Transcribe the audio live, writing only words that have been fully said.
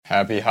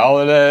Happy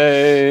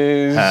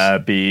holidays.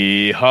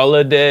 Happy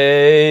holidays.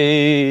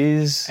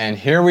 And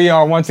here we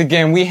are once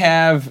again. We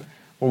have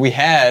what we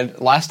had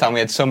last time. We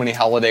had so many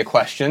holiday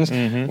questions.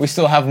 We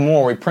still have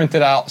more. We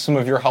printed out some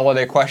of your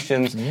holiday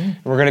questions.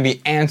 We're going to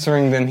be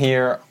answering them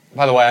here.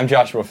 By the way, I'm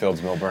Joshua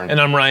Fields Milburn.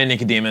 And I'm Ryan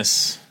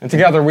Nicodemus. And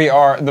together we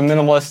are the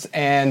Minimalists.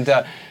 And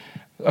a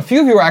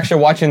few of you are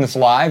actually watching this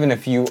live. And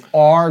if you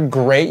are,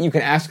 great. You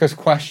can ask us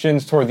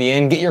questions toward the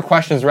end. Get your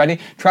questions ready.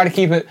 Try to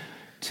keep it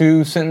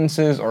 2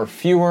 sentences or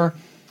fewer.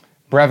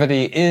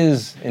 Brevity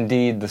is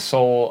indeed the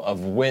soul of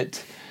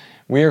wit.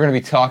 We are going to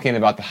be talking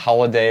about the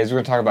holidays. We're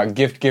going to talk about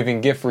gift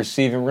giving, gift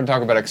receiving. We're going to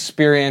talk about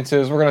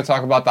experiences. We're going to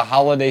talk about the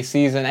holiday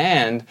season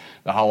and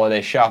the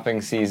holiday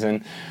shopping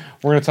season.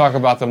 We're going to talk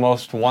about the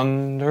most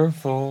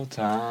wonderful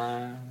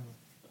time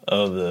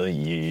of the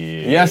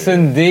year. Yes,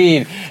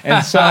 indeed.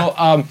 And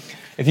so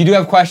if you do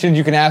have questions,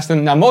 you can ask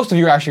them. Now, most of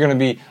you are actually going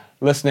to be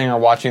listening or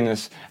watching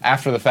this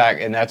after the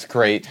fact, and that's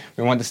great.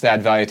 We want this to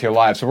add value to your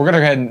lives. So we're going to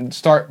go ahead and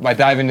start by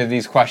diving into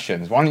these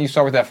questions. Why don't you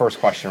start with that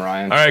first question,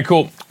 Ryan? All right,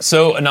 cool.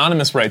 So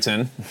Anonymous writes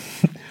in,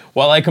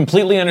 while I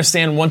completely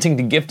understand wanting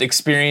to gift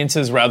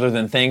experiences rather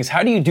than things,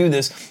 how do you do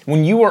this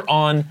when you are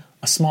on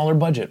a smaller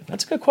budget?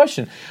 That's a good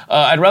question.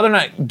 I'd rather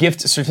not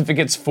gift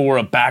certificates for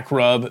a back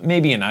rub,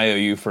 maybe an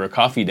IOU for a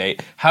coffee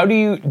date. How do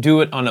you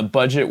do it on a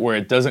budget where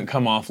it doesn't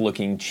come off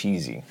looking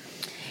cheesy?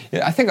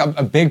 Yeah, I think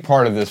a big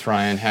part of this,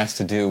 Ryan, has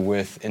to do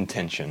with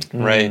intention,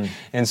 right?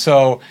 And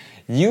so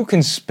you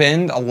can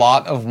spend a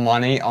lot of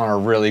money on a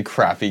really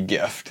crappy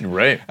gift.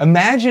 Right.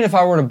 Imagine if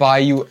I were to buy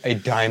you a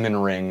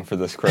diamond ring for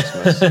this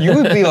Christmas. You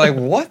would be like,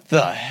 what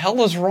the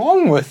hell is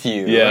wrong with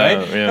you? Yeah,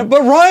 right? yeah.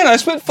 But Ryan, I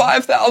spent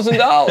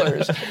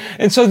 $5,000.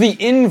 And so the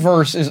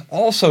inverse is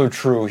also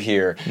true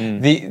here.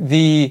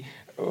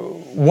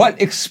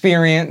 What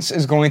experience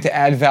is going to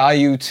add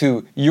value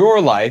to your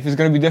life is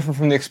going to be different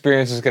from the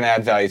experience that's going to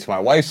add value to my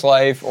wife's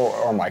life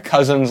or my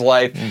cousin's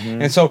life.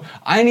 And so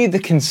I need to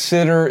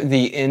consider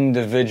the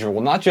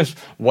individual, not just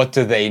what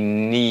do they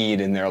need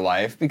in their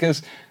life,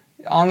 because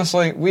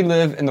honestly, we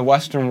live in the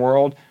Western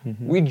world.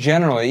 We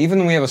generally, even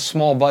when we have a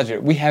small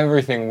budget, we have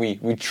everything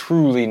we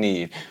truly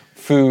need.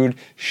 Food,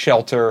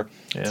 shelter,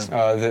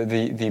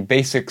 the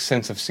basic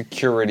sense of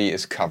security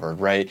is covered,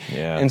 right?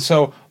 Yeah. And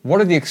so what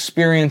are the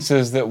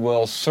experiences that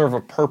will serve a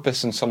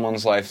purpose in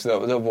someone's life,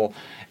 that will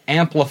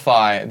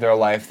amplify their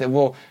life, that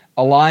will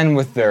align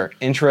with their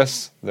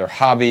interests, their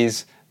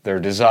hobbies, their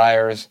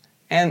desires,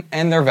 and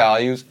their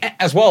values,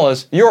 as well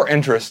as your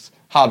interests,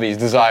 hobbies,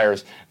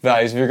 desires,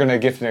 values, if you're going to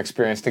gift an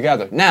experience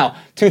together. Now,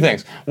 2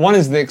 things. One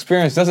is the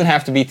experience doesn't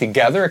have to be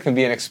together. It can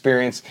be an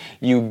experience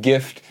you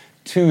gift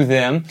to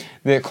them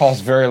that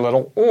costs very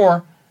little,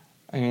 or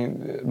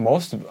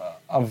most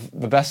of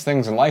the best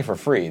things in life are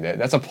free.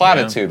 That's a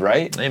platitude,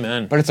 right?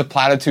 Amen. But it's a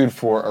platitude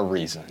for a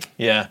reason.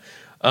 Yeah.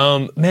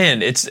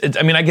 Man, it's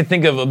I mean, I could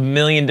think of a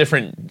million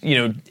different,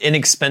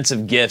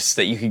 inexpensive gifts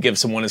that you could give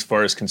someone as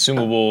far as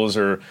consumables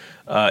or,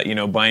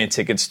 buying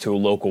tickets to a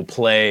local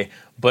play.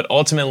 But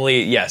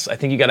ultimately, yes, I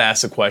think you got to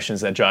ask the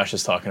questions that Josh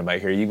is talking about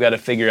here. You've got to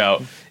figure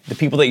out the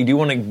people that you do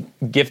want to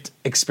gift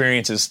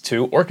experiences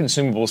to, or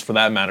consumables for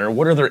that matter.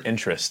 What are their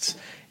interests?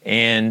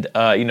 And,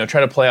 try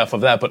to play off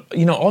of that. But,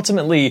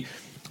 ultimately,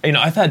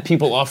 I've had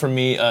people offer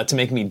me to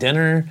make me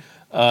dinner,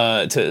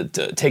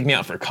 to take me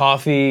out for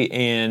coffee.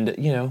 And,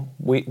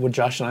 what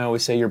Josh and I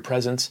always say, your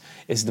presence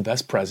is the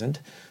best present.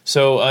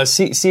 So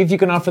see if you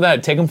can offer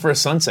that. Take them for a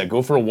sunset.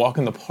 Go for a walk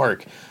in the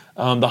park.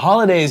 The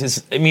holidays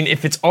is,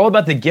 if it's all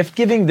about the gift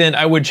giving, then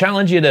I would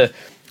challenge you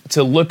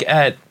to look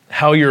at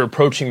how you're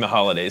approaching the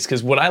holidays.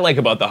 Because what I like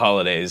about the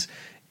holidays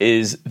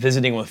is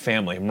visiting with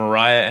family.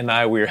 Mariah and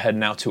I, we're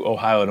heading out to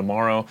Ohio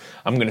tomorrow.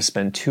 I'm going to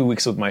spend 2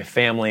 weeks with my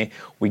family.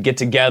 We get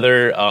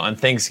together on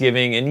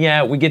Thanksgiving,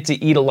 and we get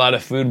to eat a lot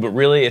of food, but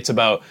really it's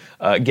about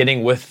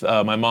getting with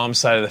my mom's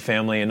side of the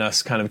family and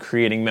us kind of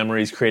creating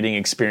memories, creating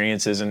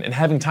experiences, and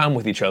having time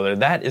with each other.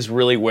 That is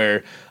really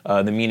where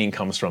the meaning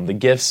comes from. The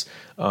gifts,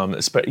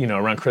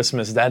 around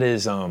Christmas, that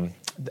is,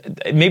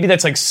 maybe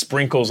that's like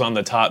sprinkles on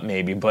the top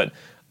maybe, but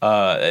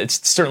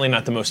it's certainly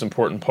not the most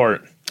important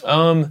part.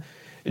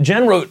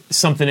 Jen wrote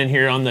something in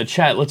here on the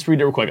chat. Let's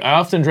read it real quick. I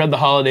often dread the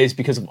holidays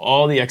because of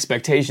all the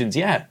expectations.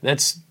 Yeah,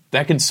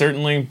 that can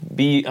certainly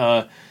be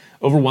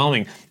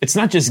overwhelming. It's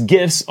not just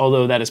gifts,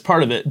 although that is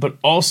part of it, but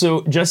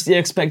also just the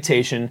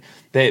expectation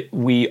that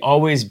we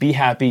always be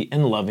happy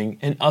and loving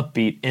and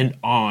upbeat and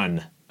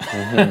on.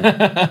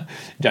 I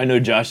know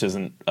Josh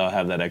doesn't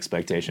have that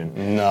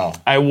expectation. No.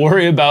 I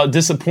worry about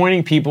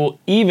disappointing people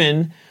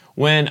even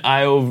when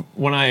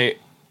I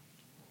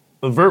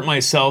avert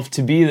myself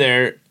to be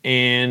there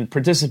and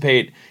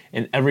participate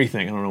in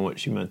everything. I don't know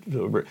what she meant,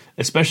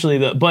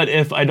 especially but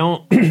if I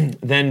don't,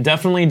 then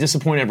definitely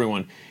disappoint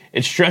everyone.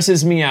 It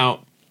stresses me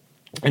out,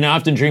 and I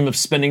often dream of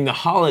spending the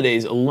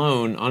holidays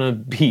alone on a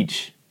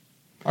beach.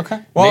 Okay.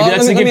 Well, maybe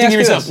that's the gift to give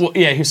yourself. You well,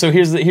 yeah. So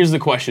here's the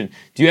question: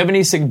 do you have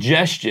any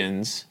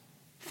suggestions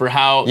for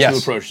how to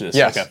approach this?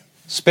 Yes. Okay.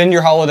 Spend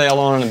your holiday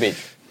alone on the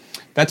beach.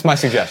 That's my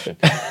suggestion.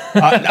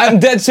 I'm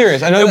dead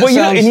serious. I know that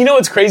sounds... and you know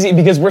what's crazy?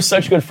 Because we're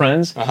such good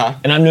friends,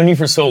 and I've known you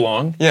for so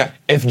long. Yeah.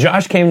 If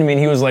Josh came to me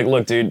and he was like,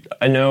 look, dude,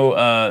 I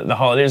know the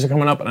holidays are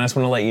coming up, and I just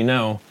want to let you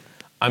know,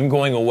 I'm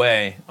going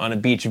away on a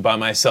beach by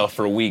myself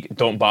for a week.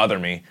 Don't bother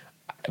me.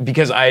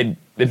 Because I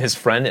am his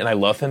friend, and I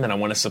love him, and I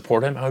want to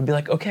support him, I would be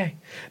like, okay,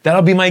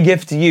 that'll be my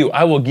gift to you.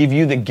 I will give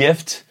you the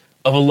gift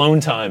of alone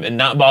time and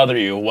not bother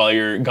you while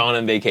you're gone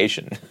on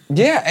vacation.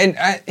 Yeah,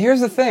 and here's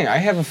the thing. I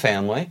have a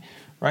family,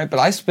 right? But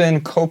I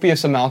spend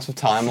copious amounts of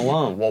time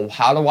alone. Well,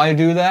 how do I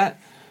do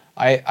that?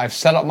 I've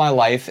set up my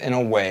life in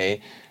a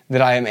way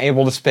that I am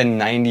able to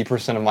spend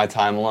 90% of my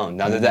time alone.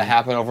 Now, did that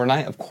happen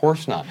overnight? Of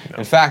course not. No.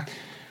 In fact,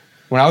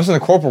 when I was in the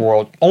corporate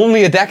world,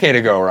 only a decade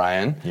ago,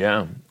 Ryan.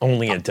 Yeah,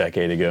 only a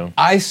decade ago.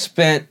 I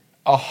spent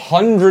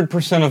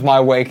 100% of my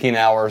waking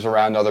hours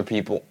around other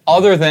people,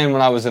 other than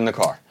when I was in the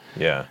car.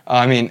 Yeah.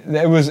 I mean,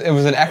 it was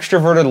an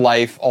extroverted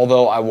life,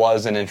 although I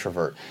was an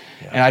introvert.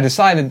 Yeah. And I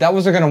decided that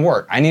wasn't going to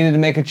work. I needed to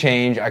make a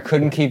change. I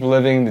couldn't keep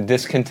living the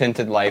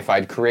discontented life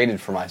I'd created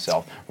for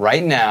myself.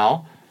 Right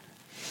now,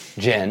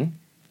 Jen,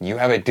 you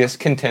have a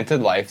discontented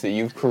life that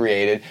you've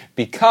created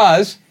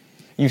because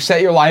you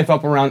set your life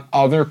up around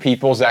other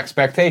people's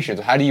expectations.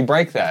 How do you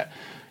break that?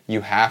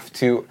 You have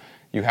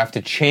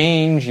to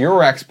change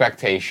your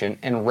expectation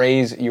and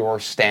raise your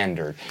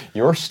standard.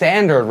 Your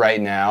standard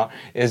right now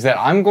is that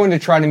I'm going to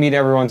try to meet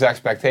everyone's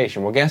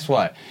expectation. Well, guess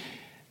what?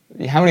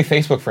 How many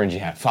Facebook friends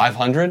you have?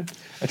 500?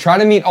 Try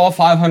to meet all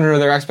 500 of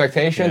their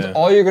expectations. Yeah.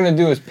 All you're going to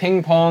do is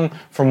ping pong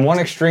from one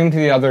extreme to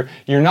the other.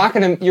 You're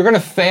going to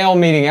fail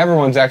meeting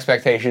everyone's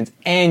expectations,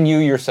 and you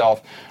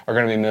yourself are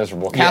going to be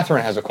miserable.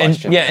 Catherine has a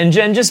question. And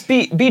Jen, just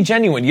be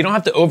genuine. You don't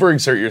have to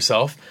overexert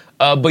yourself.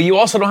 But you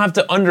also don't have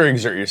to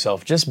underexert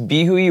yourself. Just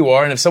be who you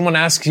are. And if someone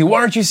asks you,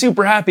 why aren't you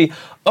super happy?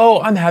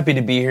 Oh, I'm happy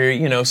to be here.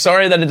 You know,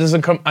 sorry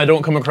that I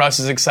don't come across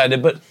as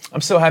excited, but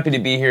I'm so happy to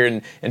be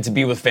here and to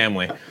be with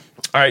family.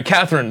 All right,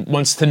 Catherine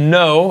wants to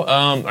know,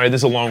 all right, this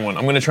is a long one.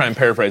 I'm going to try and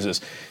paraphrase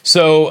this.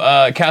 So,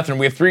 Catherine,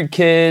 we have 3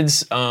 kids.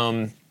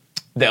 The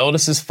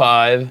eldest is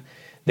 5.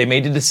 They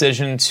made the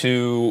decision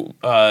to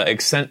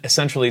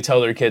essentially tell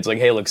their kids, like,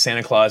 hey, look,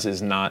 Santa Claus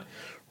is not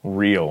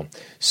real.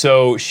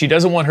 So she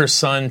doesn't want her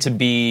son to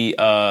be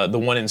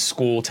the one in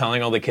school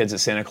telling all the kids that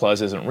Santa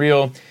Claus isn't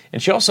real.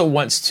 And she also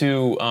wants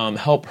to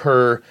help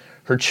her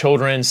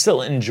children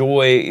still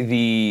enjoy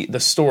the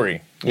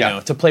story, you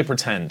know, to play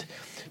pretend.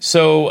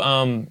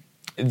 So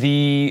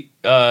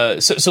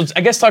so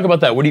I guess talk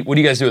about that. What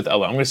do you guys do with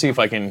Ella? I'm going to see if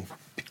I can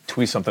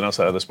tweet something else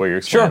out of this while you're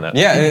explaining that.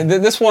 Yeah,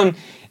 this one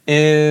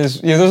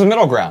is, there's a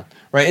middle ground,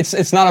 right?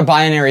 It's not a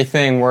binary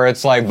thing where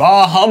it's like,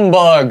 bah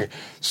humbug.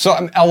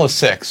 So Ella's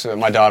 6,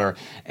 my daughter,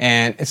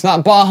 and it's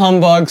not bah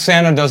humbug,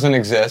 Santa doesn't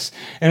exist.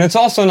 And it's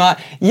also not,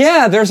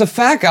 there's a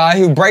fat guy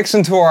who breaks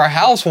into our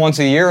house once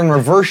a year and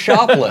reverse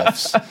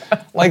shoplifts.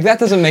 Like, that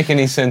doesn't make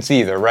any sense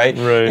either, right?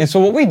 And so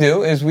what we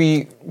do is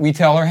we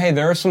tell her, hey,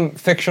 there are some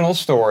fictional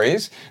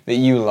stories that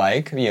you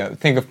like. You know,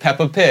 think of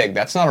Peppa Pig.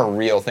 That's not a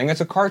real thing.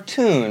 It's a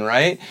cartoon,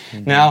 right?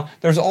 Mm-hmm. Now,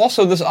 there's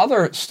also this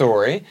other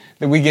story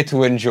that we get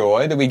to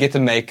enjoy, that we get to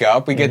make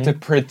up. We get to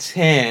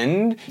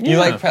pretend. You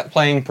like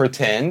playing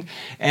pretend.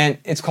 And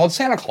it's called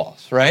Santa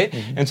Claus, right?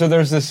 Mm-hmm. And so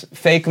there's this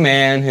fake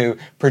man who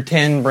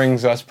pretend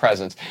brings us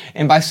presents.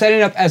 And by setting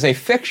it up as a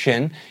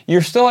fiction,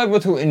 you're still able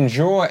to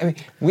enjoy. I mean,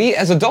 we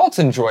as adults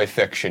enjoy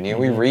fiction. You know,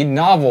 we read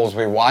novels,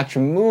 we watch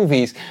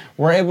movies.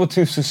 We're able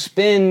to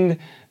suspend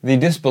the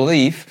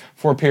disbelief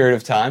for a period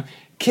of time.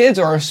 Kids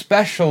are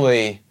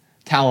especially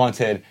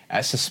talented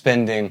at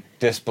suspending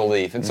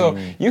disbelief. And so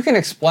you can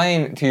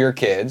explain to your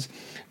kids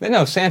that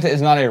no, Santa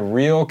is not a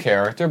real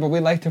character, but we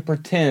like to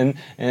pretend,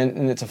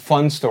 and it's a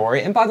fun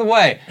story. And by the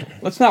way,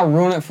 let's not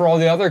ruin it for all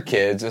the other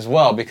kids as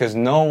well, because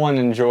no one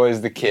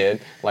enjoys the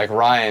kid like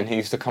Ryan, who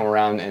used to come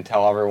around and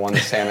tell everyone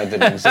that Santa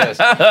didn't exist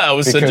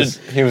because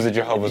he was a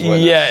Jehovah's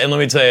Witness. Yeah, and let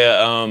me tell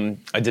you,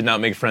 I did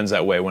not make friends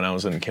that way when I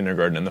was in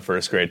kindergarten in the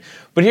 1st grade.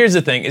 But here's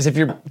the thing, is if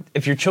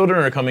your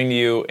children are coming to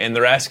you and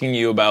they're asking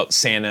you about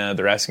Santa,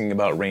 they're asking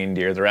about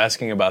reindeer, they're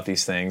asking about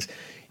these things,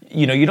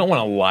 you know, you don't want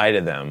to lie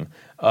to them.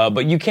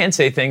 But you can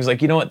say things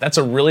like, you know what, that's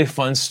a really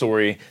fun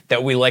story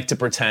that we like to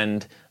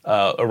pretend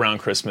around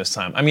Christmas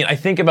time. I mean, I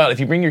think about if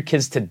you bring your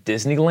kids to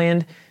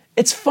Disneyland,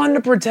 it's fun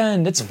to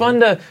pretend. It's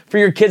fun for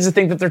your kids to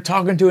think that they're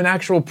talking to an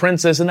actual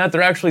princess and that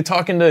they're actually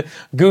talking to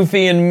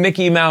Goofy and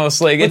Mickey Mouse.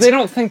 But they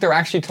don't think they're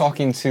actually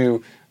talking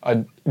to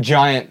a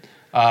giant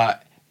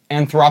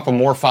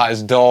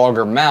anthropomorphized dog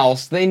or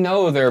mouse. They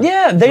know they're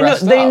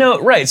they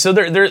know, right. So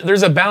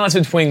there's a balance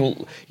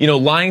between, you know,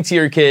 lying to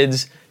your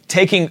kids,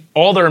 taking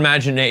all their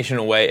imagination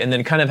away, and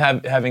then kind of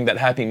having that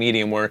happy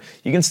medium where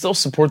you can still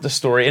support the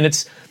story. And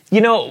it's You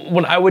know,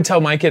 what I would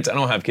tell my kids, I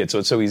don't have kids, so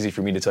it's so easy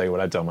for me to tell you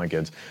what I tell my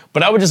kids.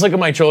 But I would just look at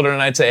my children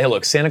and I'd say, hey,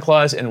 look, Santa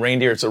Claus and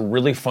reindeer, it's a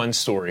really fun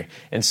story.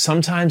 And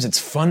sometimes it's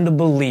fun to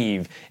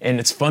believe and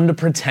it's fun to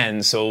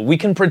pretend. So we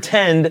can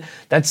pretend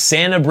that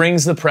Santa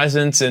brings the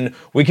presents and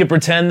we can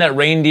pretend that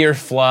reindeer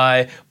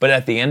fly. But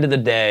at the end of the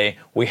day,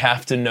 we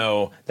have to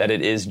know that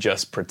it is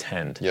just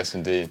pretend. Yes,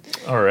 indeed.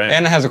 All right.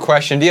 Anna has a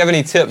question. Do you have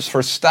any tips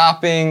for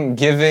stopping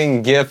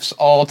giving gifts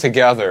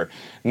altogether,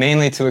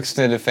 mainly to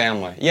extended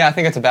family? Yeah, I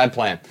think it's a bad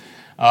plan.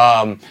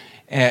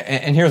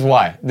 And here's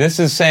why. This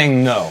is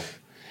saying no.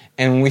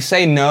 And when we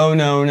say no,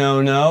 no,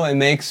 no, no, it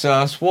makes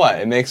us what?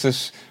 It makes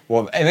us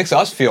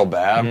feel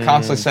bad. I'm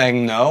constantly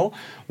saying no.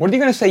 What are you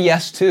going to say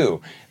yes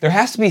to? There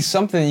has to be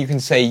something that you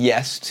can say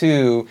yes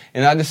to,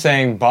 and not just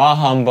saying, bah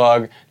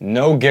humbug,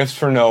 no gifts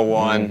for no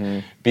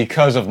one,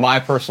 because of my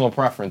personal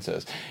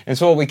preferences. And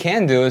so what we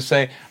can do is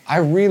say, I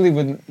would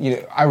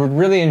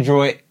really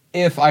enjoy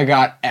if I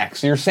got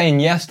X. You're saying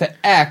yes to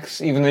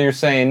X, even though you're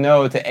saying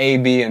no to A,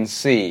 B, and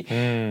C.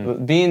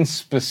 Being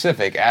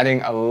specific,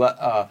 adding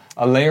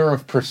a layer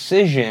of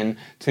precision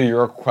to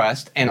your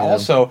request, and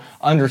also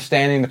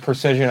understanding the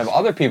precision of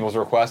other people's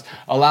requests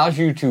allows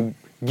you to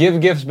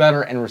give gifts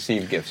better and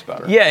receive gifts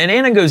better. Yeah, and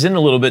Anna goes in a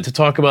little bit to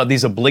talk about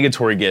these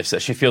obligatory gifts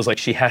that she feels like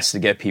she has to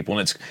get people.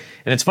 And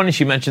it's funny,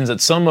 she mentions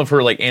that some of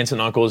her like aunts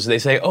and uncles, they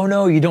say, oh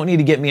no, you don't need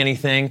to get me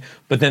anything.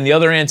 But then the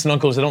other aunts and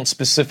uncles, they don't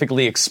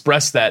specifically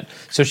express that.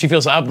 So she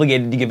feels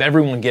obligated to give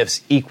everyone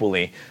gifts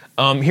equally.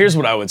 Here's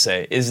what I would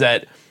say, is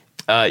that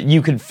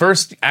you could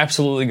first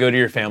absolutely go to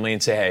your family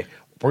and say, hey,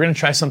 we're going to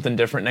try something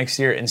different next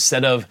year.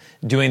 Instead of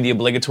doing the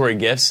obligatory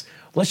gifts,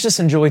 let's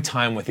just enjoy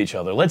time with each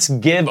other. Let's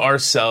give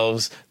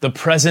ourselves the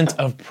present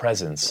of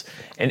presents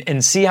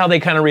and see how they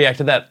kind of react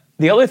to that.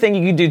 The other thing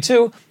you can do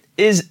too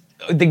is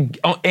the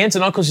aunts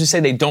and uncles who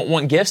say they don't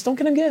want gifts, don't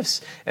get them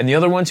gifts. And the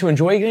other ones who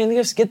enjoy getting the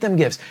gifts, get them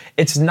gifts.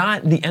 It's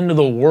not the end of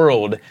the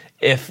world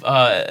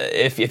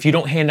if you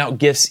don't hand out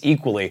gifts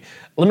equally.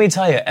 Let me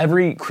tell you,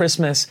 every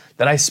Christmas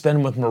that I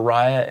spend with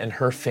Mariah and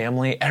her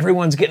family,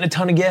 everyone's getting a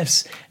ton of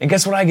gifts. And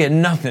guess what? I get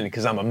nothing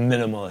because I'm a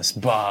minimalist.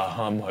 Bah,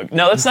 humbug.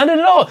 No, that's not it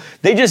at all.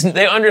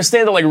 They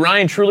understand that like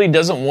Ryan truly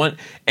doesn't want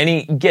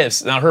any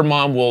gifts. Now her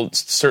mom will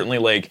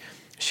certainly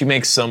she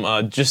makes some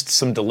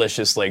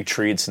delicious like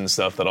treats and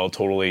stuff that I'll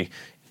totally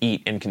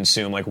eat and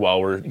consume like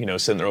while we're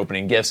sitting there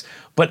opening gifts.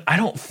 But I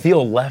don't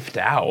feel left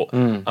out.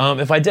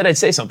 If I did, I'd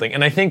say something.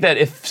 And I think that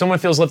if someone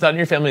feels left out in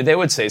your family, they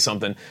would say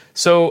something.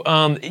 So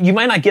you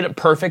might not get it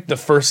perfect the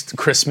first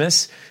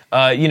Christmas.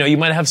 You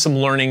might have some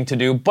learning to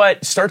do,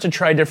 but start to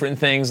try different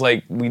things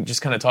like we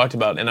just kind of talked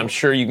about. And I'm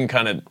sure you can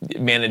kind of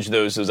manage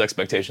those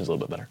expectations a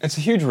little bit better. It's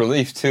a huge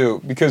relief too,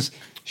 because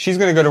she's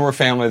going to go to her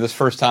family this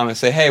first time and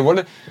say, hey,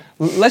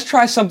 let's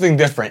try something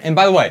different. And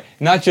by the way,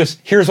 not just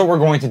here's what we're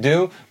going to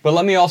do, but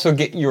let me also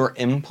get your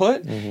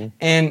input.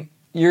 And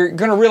you're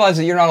going to realize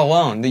that you're not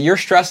alone, that you're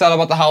stressed out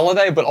about the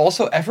holiday, but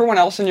also everyone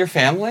else in your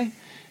family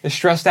is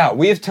stressed out.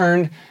 We have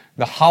turned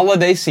the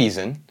holiday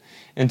season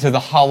into the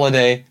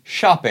holiday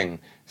shopping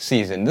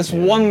season. This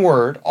one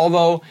word,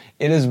 although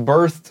it is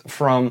birthed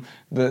from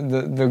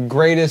the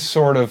greatest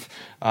sort of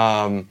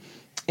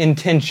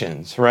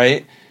intentions,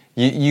 right?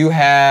 You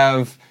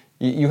have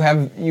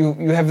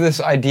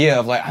this idea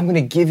of like, I'm going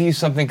to give you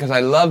something because I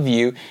love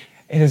you.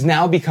 It has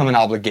now become an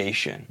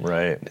obligation.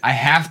 Right. I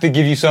have to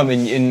give you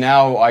something, and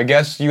now I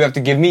guess you have to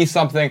give me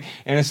something,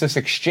 and it's this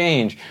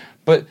exchange.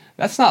 But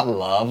that's not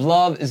love.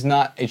 Love is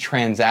not a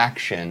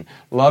transaction.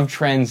 Love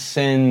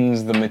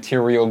transcends the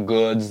material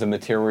goods, the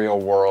material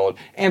world.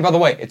 And by the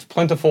way, it's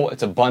plentiful,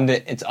 it's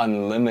abundant, it's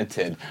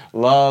unlimited.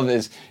 Love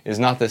is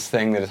not this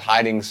thing that is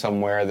hiding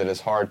somewhere that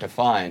is hard to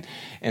find.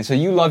 And so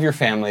you love your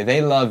family,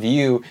 they love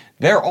you.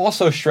 They're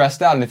also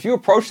stressed out. And if you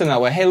approach them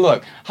that way, hey,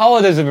 look,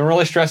 holidays have been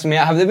really stressing me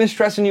out. Have they been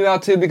stressing you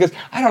out too? Because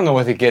I don't know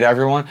what to get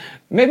everyone.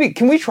 Maybe,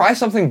 can we try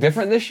something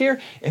different this year?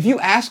 If you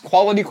ask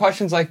quality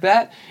questions like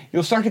that,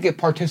 you'll start to get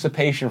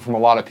participation from a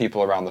lot of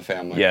people around the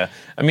family. Yeah.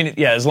 I mean,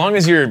 yeah, as long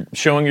as you're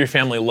showing your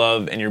family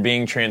love and you're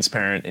being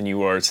transparent and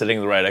you are setting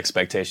the right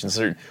expectations,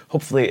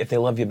 hopefully if they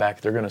love you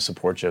back, they're going to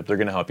support you. They're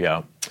going to help you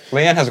out.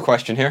 Leanne has a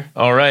question here.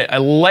 All right. I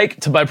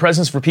like to buy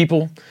presents for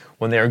people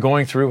when they are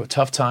going through a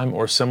tough time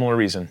or similar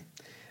reason.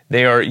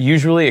 They are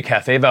usually a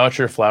cafe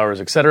voucher, flowers,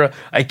 etc.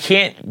 I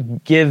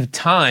can't give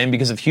time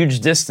because of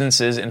huge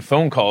distances and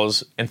phone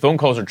calls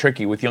are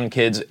tricky with young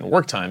kids and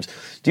work times.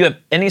 Do you have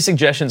any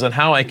suggestions on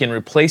how I can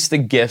replace the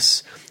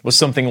gifts with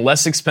something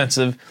less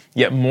expensive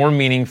yet more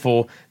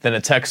meaningful than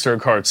a text or a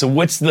card? So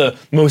what's the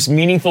most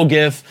meaningful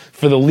gift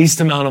for the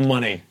least amount of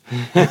money?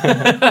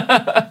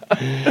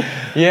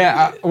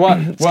 Yeah,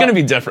 it's going to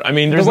be different. I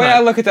mean, the way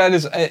I look at that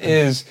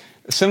is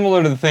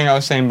similar to the thing I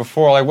was saying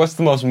before. Like, what's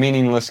the most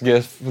meaningless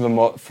gift what's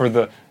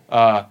the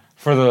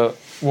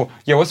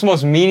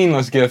most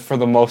meaningless gift for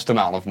the most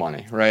amount of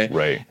money, right?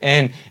 Right.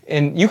 And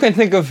you can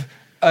think of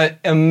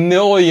a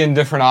million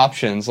different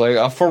options, like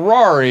a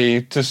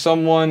Ferrari to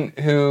someone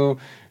who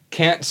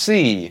can't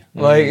see.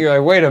 Like, you're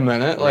like, wait a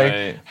minute.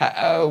 Like,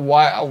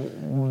 why?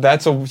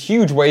 That's a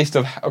huge waste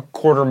of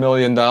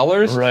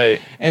 $250,000.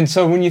 Right. And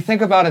so when you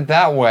think about it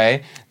that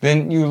way,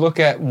 then you look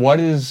at what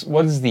is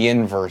the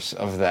inverse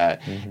of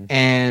that.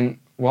 And,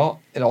 well,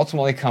 it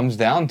ultimately comes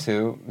down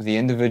to the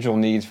individual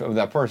needs of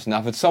that person. Now,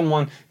 if it's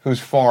someone who's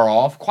far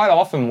off, quite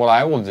often what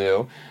I will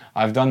do,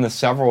 I've done this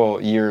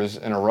several years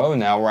in a row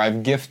now, where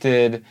I've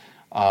gifted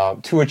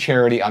to a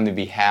charity on the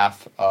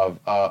behalf of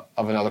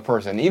another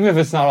person, even if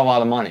it's not a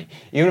lot of money.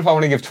 Even if I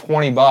want to give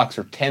 $20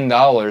 or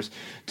 $10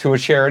 to a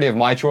charity of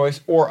my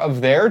choice or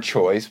of their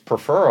choice,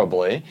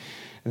 preferably,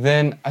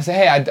 then I say,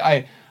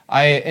 hey,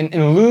 I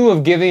in lieu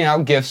of giving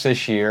out gifts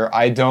this year,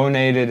 I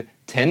donated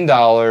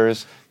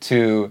 $10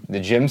 to the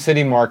Gym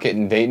City Market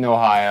in Dayton,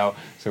 Ohio.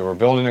 So we're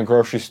building a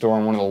grocery store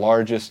in one of the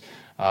largest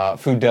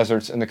food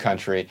deserts in the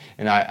country,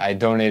 and I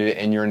donated it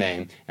in your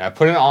name. And I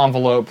put it in an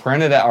envelope,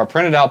 print it out,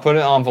 put it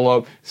in an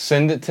envelope,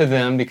 send it to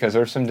them because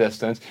there's some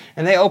distance,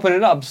 and they open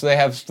it up so they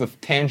have the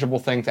tangible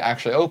thing to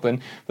actually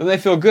open, but they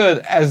feel good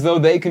as though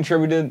they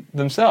contributed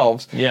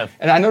themselves. Yeah.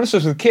 And I notice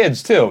this with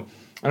kids too.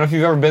 I don't know if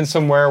you've ever been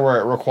somewhere where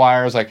it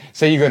requires, like,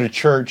 say you go to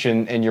church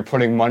and you're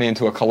putting money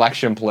into a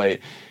collection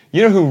plate.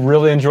 You know who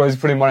really enjoys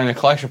putting money in a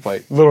collection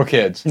plate? Little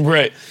kids.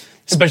 Right.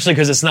 Especially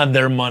because it's not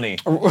their money.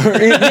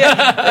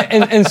 Yeah.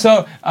 And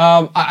so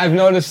I've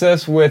noticed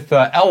this with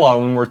Ella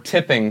when we're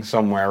tipping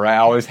somewhere, right? I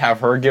always have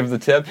her give the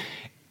tip.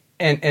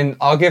 And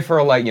I'll give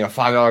her, like,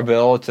 $5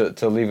 bill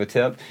to leave a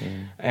tip.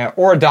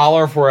 Or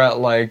 $1 if we're at,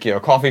 a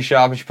coffee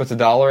shop and she puts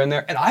 $1 in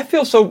there. And I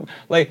feel so,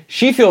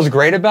 she feels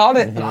great about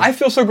it. And I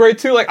feel so great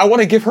too. I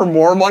want to give her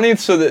more money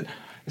so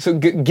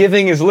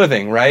giving is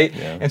living, right?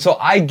 Yeah. And so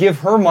I give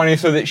her money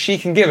so that she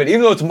can give it.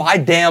 Even though it's my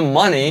damn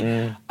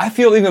money, I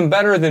feel even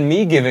better than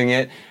me giving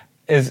it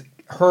is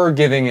her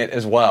giving it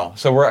as well.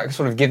 So we're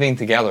sort of giving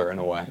together in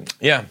a way.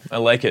 Yeah, I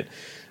like it.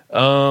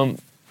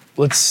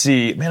 Let's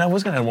see. Man, I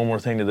was going to add one more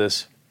thing to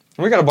this.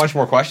 We got a bunch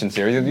more questions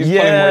here. There's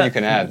plenty more you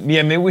can add.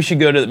 Yeah, maybe we should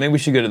go to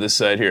this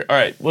side here. All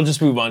right, we'll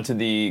just move on to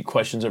the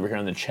questions over here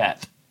in the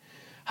chat.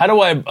 How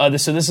do I?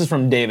 So this is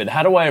from David.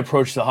 How do I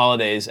approach the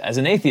holidays as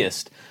an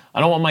atheist? I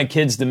don't want my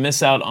kids to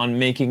miss out on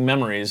making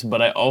memories, but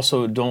I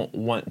also don't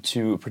want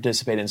to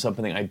participate in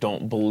something I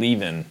don't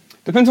believe in.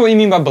 Depends on what you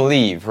mean by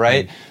believe,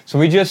 right? So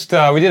we just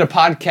we did a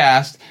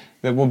podcast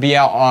that will be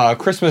out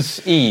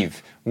Christmas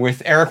Eve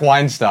with Eric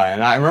Weinstein,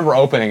 and I remember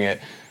opening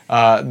it.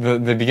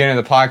 The beginning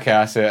of the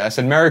podcast, I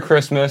said, Merry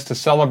Christmas. To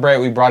celebrate,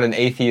 we brought an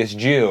atheist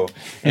Jew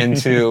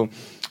into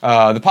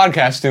the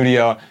podcast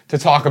studio to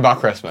talk about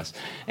Christmas.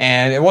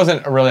 And it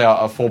wasn't really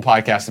a full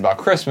podcast about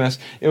Christmas.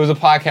 It was a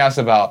podcast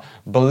about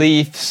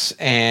beliefs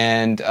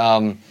and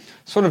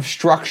sort of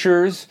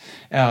structures.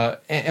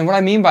 And what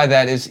I mean by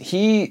that is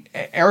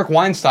Eric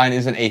Weinstein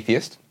is an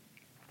atheist,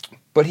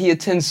 but he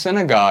attends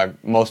synagogue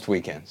most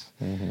weekends.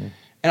 And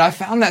I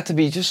found that to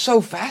be just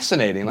so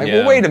fascinating.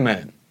 Well, wait a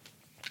minute.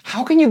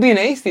 How can you be an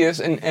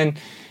atheist and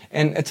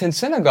attend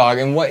synagogue?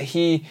 And what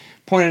he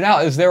pointed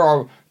out is there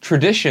are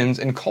traditions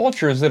and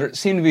cultures that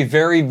seem to be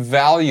very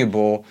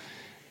valuable,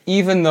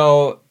 even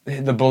though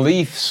the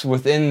beliefs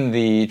within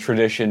the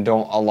tradition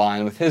don't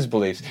align with his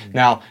beliefs.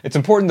 Now, it's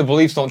important the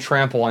beliefs don't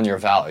trample on your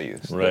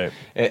values. Right.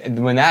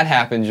 When that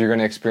happens, you're going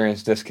to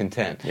experience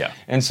discontent. Yeah.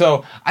 And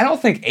so I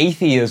don't think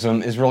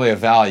atheism is really a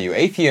value.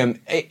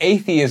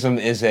 Atheism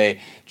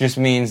just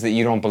means that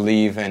you don't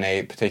believe in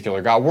a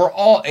particular God. We're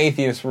all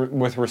atheists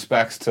with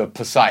respects to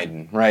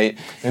Poseidon, right?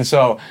 And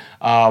so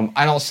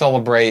I don't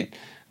celebrate...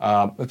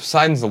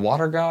 Poseidon's the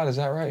water god, is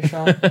that right,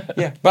 Sean?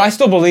 Yeah. But I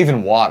still believe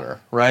in water,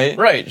 right?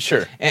 Right,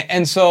 sure.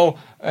 And so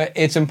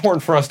it's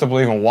important for us to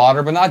believe in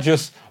water, but not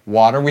just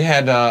water. We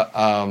had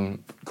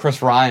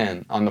Chris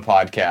Ryan on the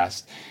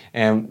podcast,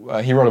 and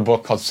he wrote a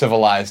book called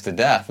Civilized to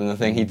Death. And the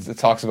thing he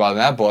talks about in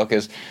that book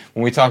is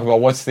when we talk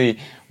about what's the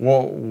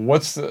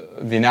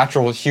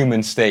natural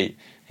human state.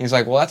 He's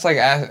like, well, that's like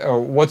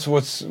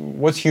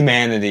what's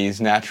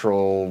humanity's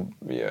natural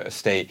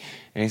state?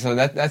 And he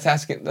said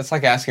that's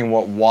like asking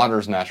what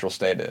water's natural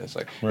state is.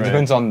 It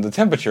depends on the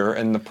temperature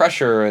and the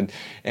pressure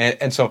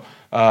and so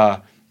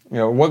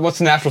what's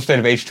the natural state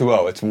of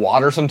H2O? It's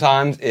water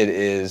sometimes. It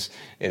is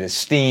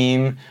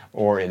steam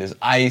or it is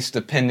ice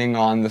depending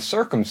on the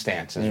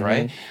circumstances,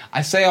 right?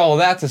 I say all of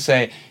that to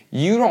say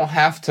you don't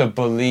have to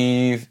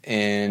believe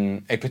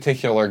in a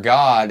particular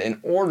God in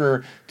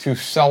order to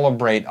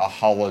celebrate a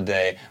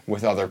holiday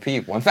with other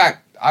people. In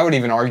fact, I would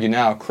even argue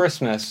now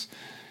Christmas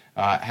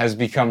has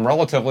become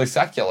relatively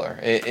secular.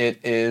 It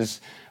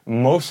is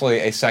mostly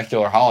a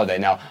secular holiday.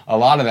 Now, a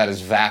lot of that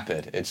is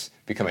vapid. It's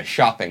become a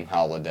shopping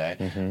holiday.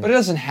 But it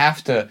doesn't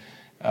have to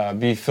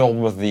be filled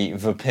with the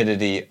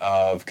vapidity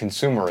of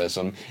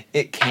consumerism.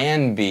 It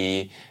can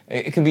be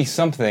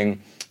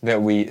something that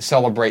we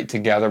celebrate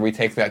together. We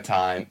take that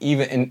time,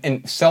 even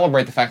and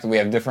celebrate the fact that we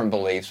have different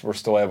beliefs. We're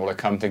still able to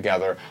come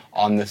together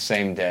on the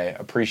same day,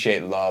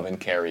 appreciate, love, and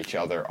care each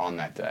other on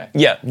that day.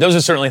 Yeah, those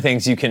are certainly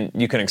things you can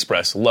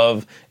express,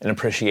 love and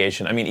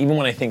appreciation. I mean, even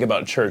when I think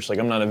about church,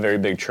 I'm not a very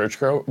big church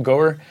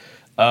goer.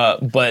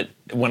 But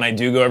when I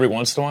do go every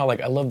once in a while,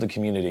 like I love the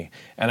community,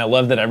 and I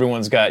love that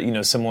everyone's got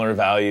similar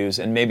values,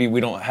 and maybe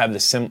we don't have the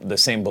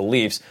same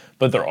beliefs,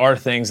 but there are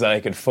things that I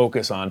could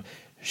focus on.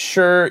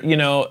 Sure,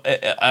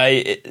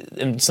 I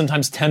am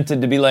sometimes tempted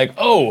to be like,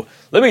 oh,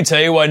 let me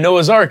tell you why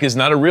Noah's Ark is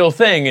not a real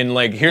thing, and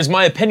like, here's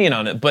my opinion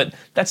on it. But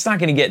that's not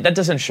going to that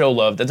doesn't show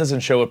love, that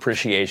doesn't show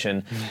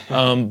appreciation.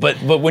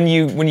 But when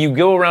you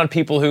go around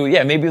people who,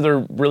 maybe they're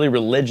really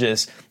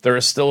religious, there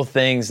are still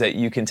things that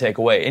you can take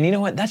away. And you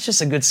know what? That's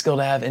just a good skill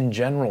to have in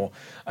general.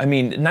 I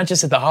mean, not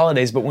just at the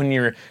holidays, but when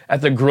you're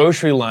at the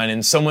grocery line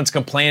and someone's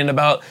complaining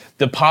about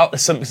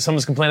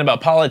someone's complaining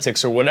about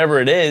politics or whatever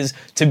it is,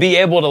 to be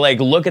able to like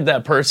look at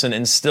that person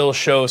and still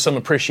show some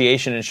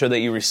appreciation and show that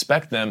you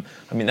respect them.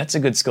 I mean, that's a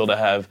good skill to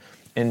have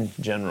in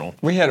general.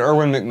 We had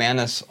Erwin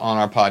McManus on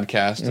our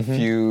podcast a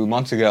few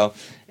months ago,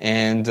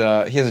 and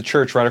he has a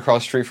church right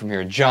across the street from here,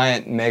 a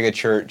giant mega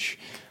church.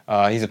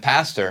 He's a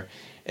pastor.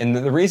 And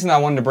the reason I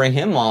wanted to bring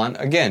him on,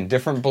 again,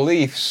 different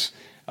beliefs.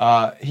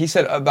 He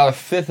said about a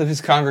fifth of his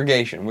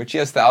congregation, which he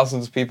has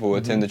thousands of people who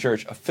attend the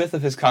church, a fifth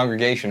of his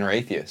congregation are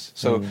atheists.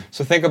 So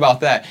think about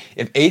that.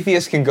 If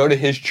atheists can go to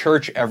his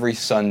church every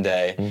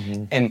Sunday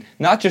and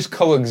not just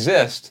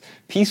coexist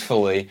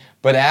peacefully,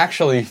 but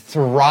actually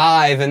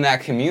thrive in that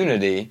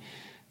community,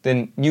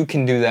 then you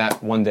can do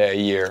that one day a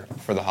year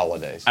for the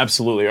holidays.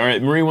 Absolutely. All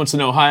right, Marie wants to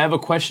know, hi, I have a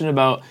question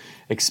about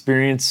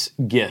experience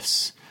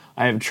gifts.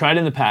 I have tried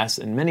in the past,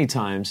 and many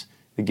times,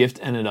 the gift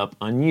ended up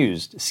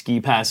unused.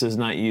 Ski passes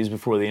not used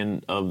before the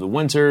end of the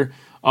winter.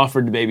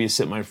 Offered to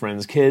babysit my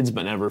friends' kids,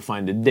 but never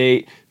find a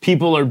date.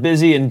 People are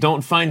busy and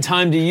don't find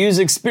time to use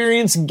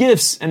experience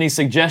gifts. Any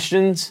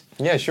suggestions?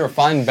 Yeah, sure.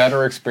 Find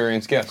better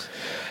experience gifts.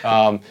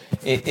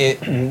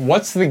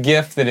 What's the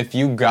gift that if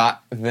you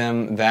got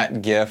them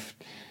that gift,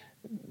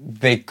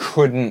 they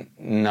couldn't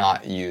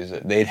not use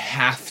it? They'd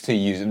have to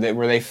use it,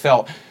 where they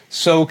felt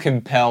so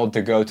compelled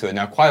to go to it.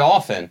 Now, quite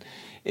often,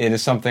 it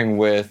is something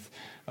with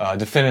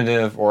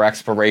definitive or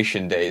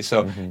expiration days.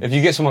 So if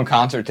you get someone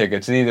concert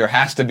tickets, it either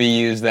has to be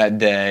used that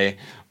day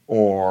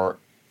or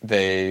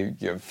they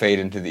fade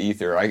into the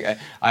ether. I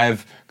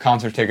have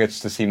concert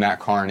tickets to see Matt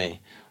Carney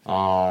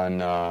on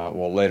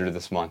later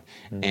this month,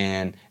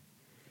 and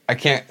I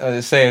can't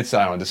say it's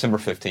December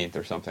 15th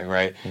or something,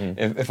 right?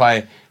 If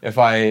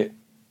I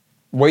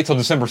wait till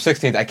December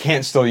 16th, I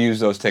can't still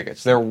use those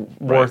tickets. They're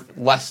worth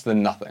less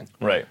than nothing.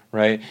 Right?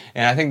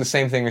 And I think the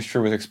same thing is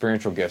true with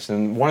experiential gifts.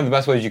 And one of the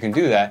best ways you can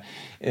do that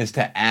is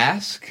to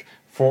ask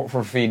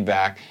for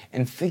feedback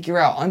and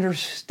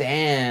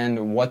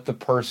understand what the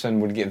person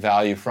would get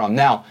value from.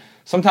 Now,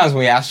 sometimes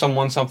we ask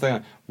someone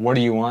something, what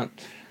do you want?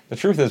 The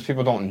truth is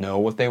people don't know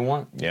what they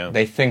want. Yeah.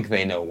 They think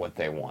they know what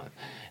they want.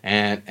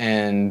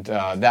 And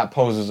that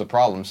poses a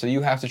problem. So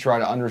you have to try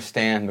to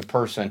understand the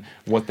person,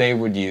 what they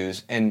would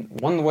use. And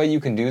one way you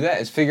can do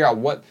that is figure out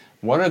what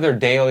are their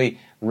daily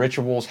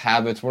rituals,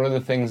 habits, what are the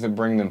things that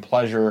bring them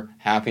pleasure,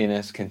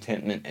 happiness,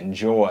 contentment, and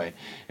joy,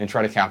 and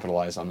try to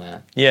capitalize on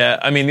that. Yeah,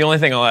 I mean, the only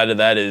thing I'll add to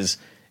that is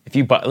if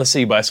you buy, let's say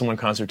you buy someone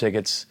concert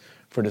tickets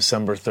for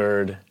December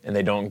 3rd and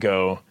they don't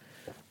go,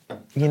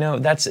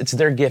 it's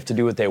their gift to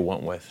do what they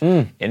want with.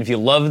 And if you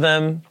love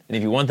them, and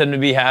if you want them to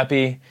be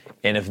happy,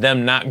 and if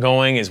them not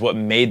going is what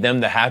made them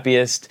the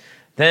happiest,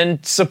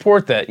 then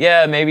support that.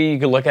 Yeah, maybe you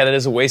could look at it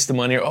as a waste of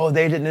money, or,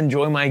 they didn't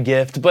enjoy my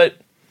gift, but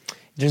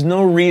there's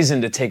no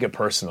reason to take it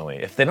personally.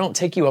 If they don't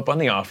take you up on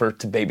the offer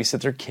to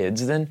babysit their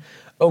kids, then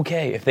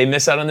okay. If they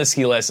miss out on the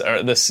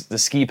ski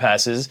ski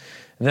passes,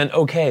 then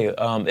okay.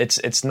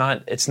 It's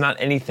not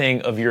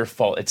anything of your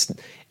fault.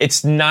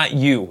 It's not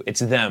you.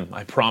 It's them.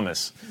 I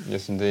promise.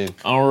 Yes, indeed.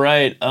 All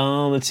right.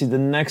 Let's see. The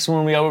next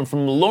one we got one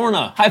from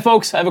Lorna. Hi,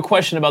 folks. I have a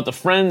question about the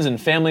friends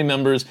and family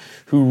members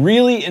who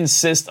really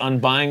insist on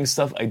buying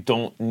stuff I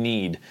don't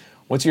need.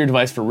 What's your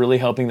advice for really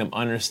helping them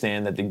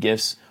understand that the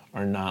gifts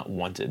are not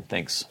wanted?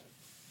 Thanks.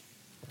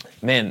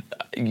 Man,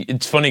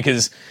 it's funny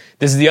because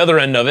this is the other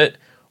end of it.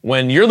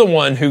 When you're the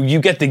one who you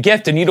get the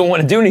gift and you don't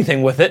want to do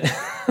anything with it.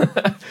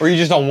 Or you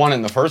just don't want it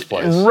in the first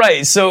place.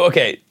 Right. So,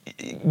 okay,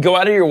 go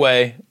out of your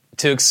way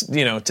to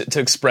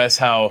express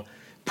how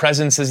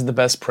presence is the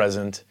best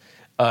present.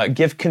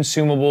 Gift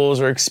consumables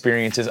or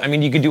experiences. I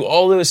mean, you could do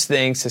all those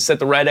things to set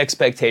the right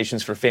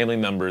expectations for family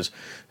members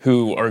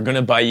who are going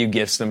to buy you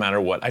gifts no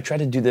matter what. I try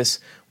to do this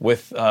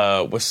with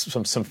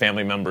some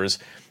family members.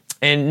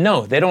 And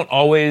no, they don't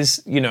always,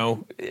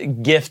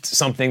 gift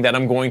something that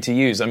I'm going to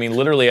use. I mean,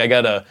 literally, I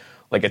got a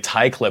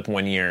tie clip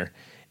one year,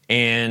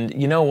 and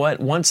you know what?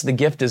 Once the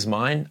gift is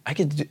mine, I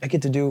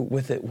get to do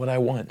with it what I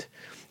want.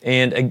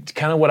 And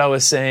kind of what I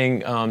was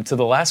saying to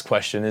the last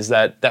question is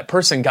that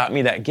person got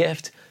me that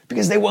gift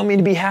because they want me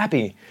to be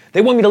happy.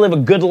 They want me to live a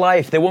good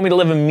life. They want me to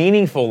live a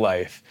meaningful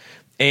life.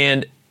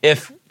 And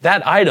if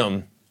that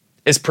item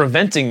is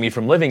preventing me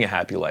from living a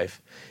happy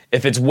life,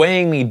 if it's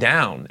weighing me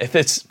down, if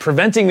it's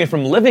preventing me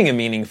from living a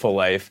meaningful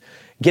life,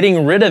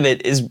 getting rid of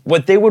it is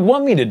what they would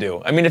want me to do.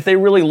 I mean, if they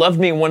really loved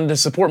me and wanted to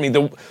support me,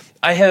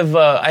 I have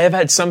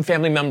had some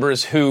family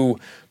members who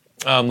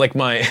Like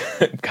my,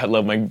 God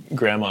love my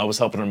grandma. I was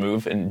helping her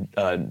move in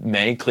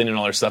May, cleaning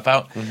all her stuff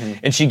out,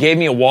 and she gave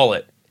me a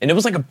wallet, and it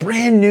was like a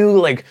brand new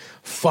like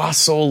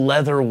fossil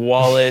leather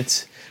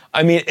wallet.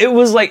 I mean, it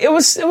was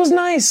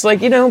nice,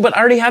 like, you know, but I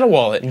already had a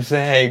wallet. You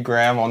say, hey,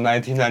 Grandma,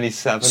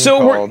 1997 So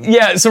called.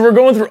 we're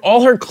going through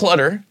all her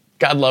clutter.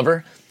 God love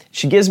her.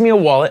 She gives me a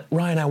wallet.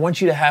 Ryan, I want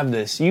you to have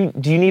this. Do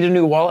you need a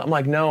new wallet? I'm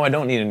like, no, I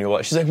don't need a new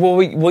wallet. She's like, well,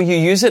 will you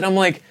use it? I'm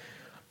like,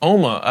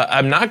 Oma,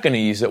 I'm not going to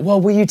use it.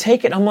 Well, will you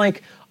take it? I'm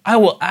like, I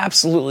will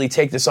absolutely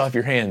take this off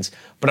your hands,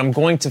 but I'm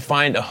going to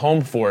find a home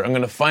for it. I'm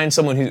going to find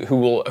someone who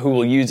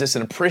will use this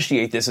and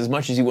appreciate this as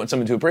much as you want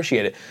someone to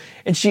appreciate it.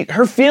 And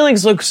her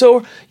feelings look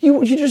so,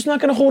 you're just not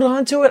going to hold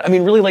on to it? I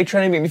mean, really like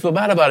trying to make me feel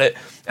bad about it.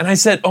 And I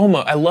said, Oma,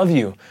 I love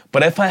you,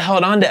 but if I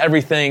held on to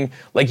everything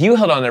like you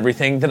held on to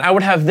everything, then I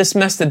would have this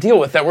mess to deal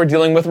with that we're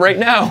dealing with right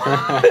now.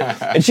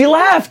 And she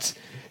laughed.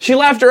 She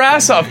laughed her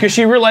ass off because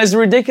she realized the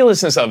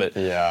ridiculousness of it.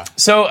 Yeah.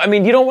 So, I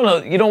mean, you don't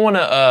want to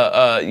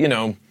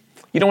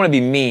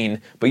be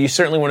mean, but you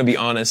certainly want to be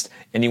honest,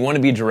 and you want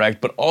to be direct.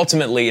 But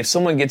ultimately, if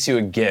someone gets you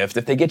a gift,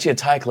 if they get you a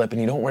tie clip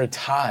and you don't wear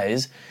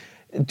ties,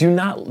 do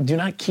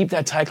not keep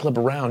that tie clip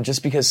around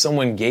just because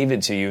someone gave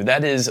it to you.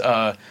 That is,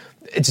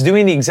 it's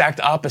doing the exact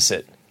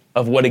opposite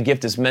of what a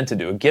gift is meant to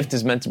do. A gift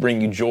is meant to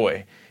bring you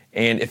joy.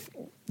 And if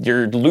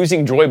you're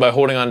losing joy by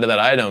holding on to that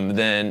item,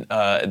 then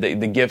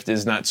the gift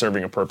is not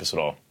serving a purpose at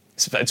all.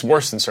 It's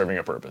worse than serving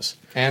a purpose.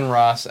 Ann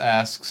Ross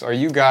asks, are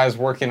you guys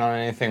working on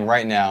anything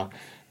right now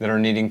that are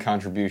needing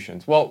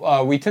contributions?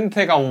 Well, we tend to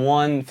take on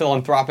one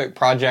philanthropic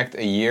project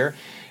a year,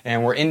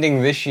 and we're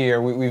ending this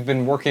year. We've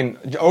been working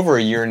over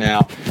a year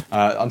now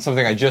on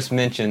something I just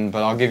mentioned,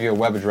 but I'll give you a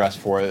web address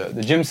for it.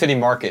 The Gym City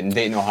Market in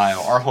Dayton, Ohio,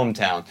 our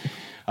hometown,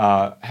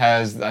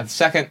 has the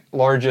second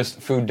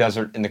largest food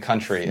desert in the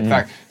country. In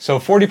fact, so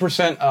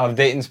 40% of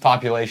Dayton's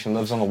population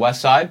lives on the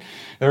west side.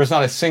 There is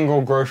not a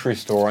single grocery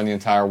store on the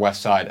entire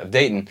west side of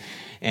Dayton,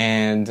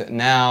 and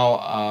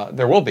now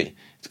there will be.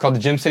 It's called the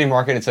Gym City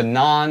Market. It's a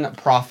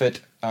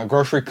non-profit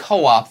grocery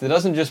co-op that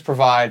doesn't just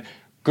provide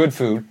good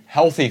food,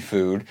 healthy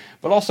food,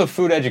 but also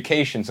food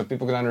education so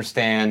people can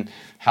understand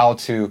how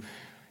to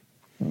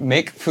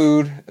make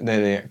food,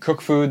 they cook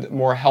food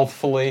more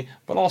healthfully,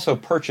 but also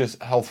purchase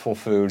healthful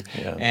food.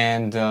 Yeah.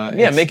 And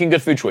making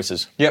good food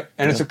choices. Yep,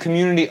 and it's a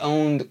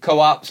community-owned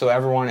co-op, so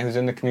everyone who's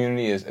in the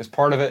community is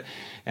part of it,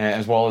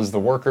 as well as the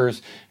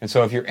workers. And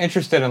so if you're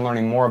interested in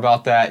learning more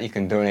about that, you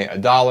can donate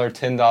 $1,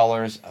 $10,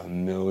 $1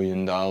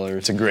 million.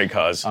 It's a great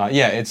cause.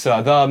 It's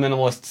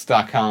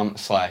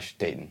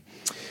theminimalists.com/Dayton.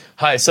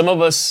 Hi, some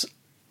of us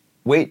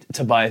wait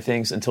to buy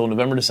things until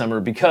November, December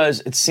because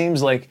it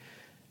seems like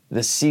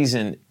the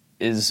season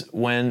is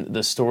when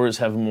the stores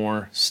have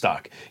more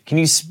stock. Can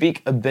you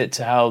speak a bit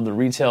to how the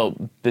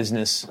retail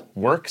business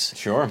works?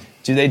 Sure.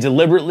 Do they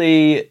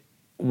deliberately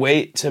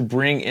wait to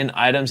bring in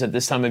items at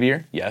this time of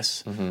year?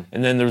 Yes. Mm-hmm.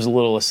 And then there's a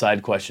little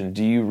aside question.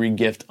 Do you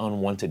regift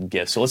unwanted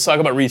gifts? So let's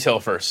talk about retail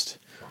first.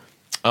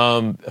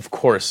 Of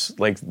course,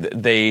 like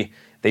they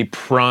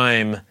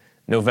prime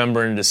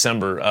November and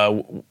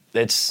December.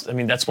 That's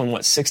when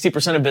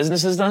 60% of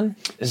business is done?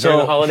 During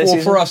the holiday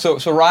season? For us, so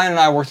Ryan and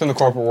I worked in the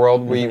corporate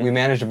world. We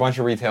managed a bunch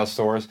of retail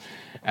stores.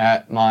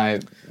 At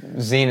my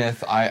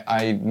zenith,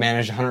 I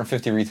managed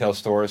 150 retail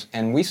stores,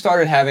 and we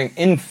started having,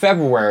 in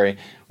February,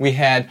 we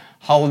had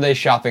holiday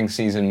shopping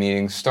season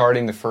meetings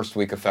starting the first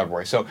week of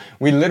February. So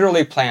we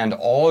literally planned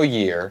all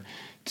year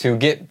to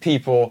get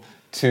people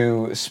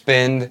to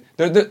spend,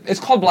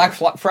 it's called Black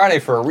Friday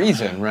for a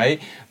reason,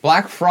 right?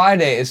 Black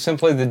Friday is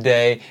simply the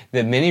day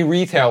that many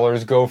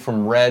retailers go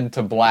from red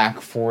to black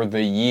for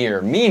the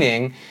year,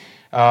 meaning,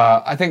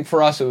 I think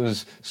for us it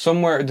was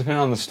somewhere, depending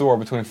on the store,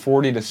 between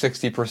 40 to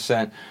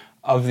 60%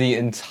 of the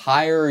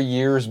entire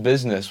year's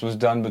business was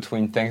done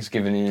between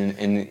Thanksgiving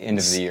and the end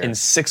of the year. In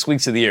 6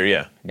 weeks of the year,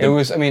 yeah. It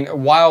was,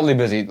 wildly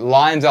busy.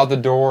 Lines out the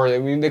door.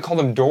 They call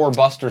them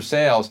doorbuster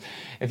sales.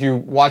 If you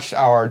watch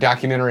our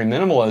documentary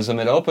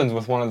Minimalism, it opens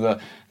with one of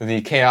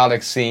the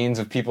chaotic scenes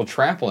of people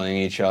trampling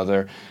each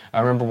other. I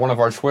remember one of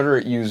our Twitter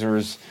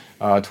users,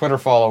 Twitter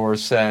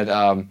followers said,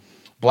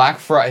 Black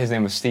Friday, his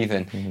name was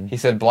Stephen, he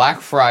said, Black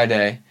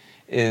Friday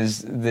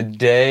is the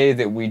day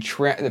that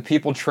that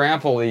people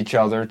trample each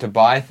other to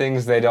buy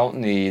things they don't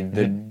need,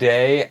 the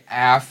day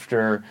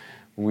after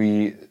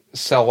we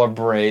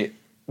celebrate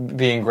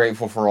being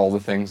grateful for all the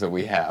things that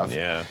we have.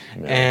 Yeah.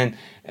 And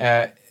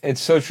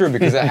it's so true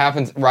because it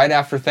happens right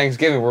after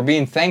Thanksgiving. We're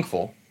being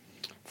thankful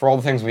for all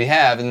the things we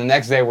have, and the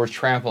next day we're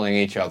trampling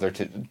each other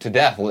to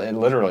death,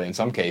 literally in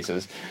some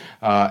cases.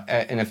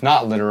 And if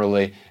not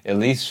literally, at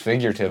least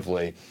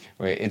figuratively.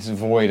 It's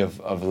void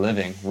of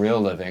living,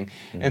 real living.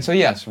 And so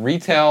yes,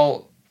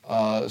 retail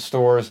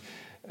stores,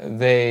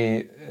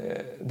 they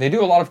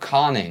do a lot of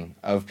conning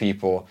of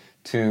people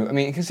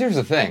because here's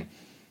the thing.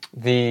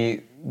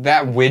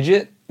 That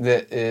widget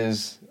that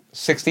is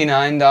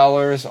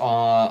 $69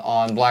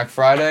 on Black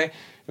Friday,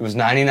 it was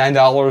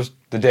 $99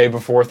 the day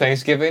before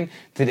Thanksgiving.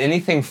 Did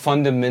anything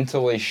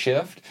fundamentally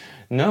shift?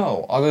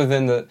 No, other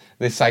than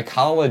the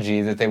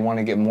psychology that they want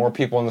to get more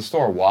people in the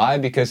store. Why?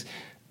 Because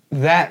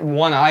that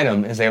one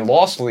item is a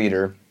loss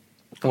leader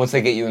once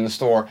they get you in the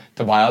store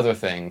to buy other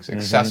things,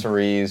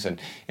 accessories and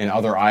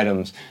other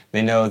items.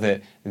 They know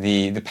that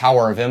the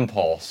power of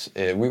impulse,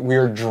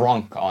 we're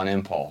drunk on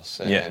impulse,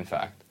 in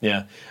fact.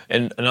 Yeah,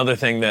 and another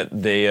thing that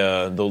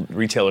the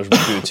retailers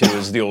will do too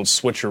is the old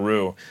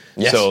switcheroo.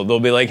 Yes. So they'll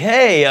be like,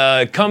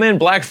 "Hey, come in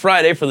Black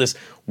Friday for this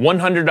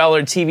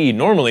 $100 TV.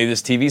 Normally,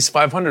 this TV's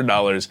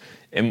 $500."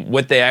 And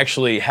what they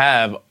actually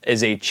have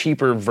is a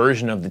cheaper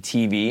version of the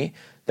TV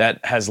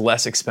that has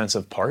less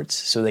expensive parts,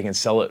 so they can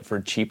sell it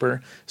for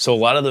cheaper. So a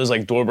lot of those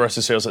like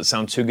doorbuster sales that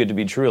sound too good to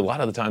be true, a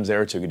lot of the times they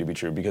are too good to be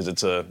true because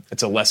it's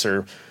a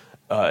lesser,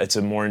 it's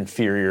a more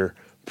inferior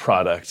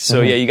product. So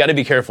yeah, you got to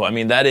be careful. I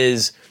mean, that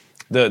is.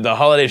 The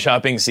holiday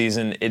shopping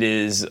season, it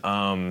is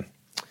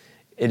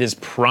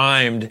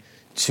primed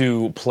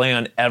to play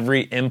on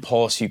every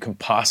impulse you can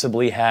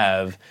possibly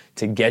have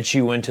to get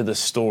you into the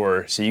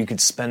store so you could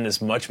spend as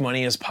much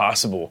money as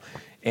possible.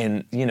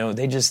 And, you know,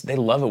 they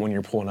love it when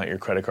you're pulling out your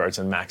credit cards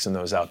and maxing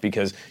those out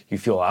because you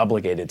feel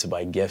obligated to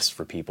buy gifts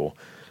for people.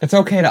 It's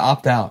okay to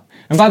opt out.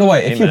 And by the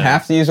way, if you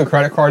have to use a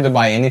credit card to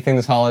buy anything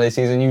this holiday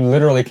season, you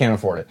literally can't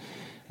afford it.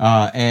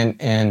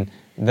 And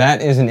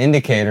that is an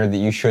indicator that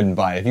you shouldn't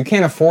buy it. If you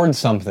can't afford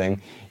something,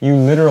 you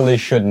literally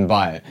shouldn't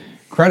buy it.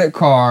 Credit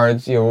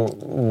cards, you know,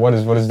 what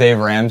does Dave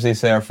Ramsey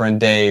say, our friend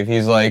Dave?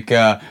 He's like, you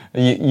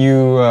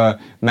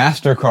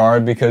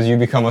MasterCard because you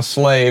become a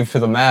slave to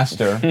the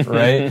master,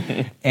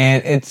 right?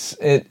 And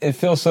it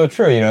feels so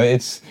true, you know,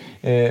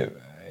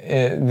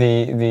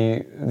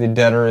 the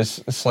debtor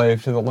is a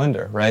slave to the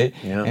lender, right?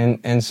 Yeah.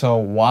 And so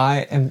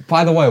why, and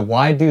by the way,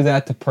 why do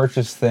that to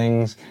purchase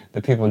things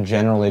that people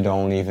generally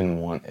don't even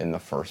want in the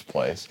first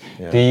place?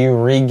 Yeah. Do you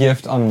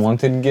re-gift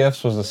unwanted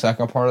gifts was the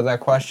second part of that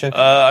question?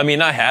 I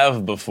mean, I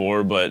have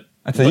before, but...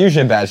 That's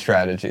usually a bad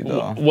strategy,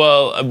 though.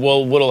 Well,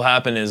 what'll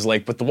happen is,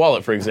 like, with the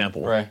wallet, for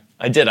example. Right.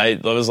 I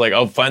was like,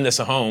 I'll find this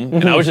a home,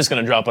 and I was just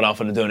going to drop it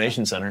off at a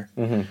donation center.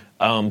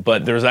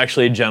 But there was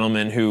actually a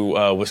gentleman who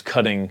was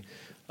cutting...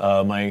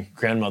 my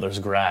grandmother's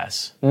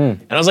grass.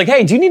 And I was like,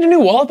 hey, do you need a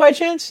new wallet by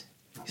chance?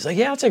 He's like,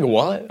 yeah, I'll take a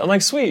wallet. I'm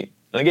like, sweet.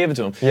 And I gave it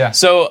to him. Yeah.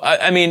 So,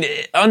 I mean,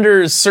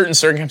 under certain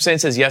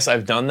circumstances, yes,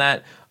 I've done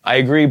that. I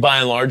agree by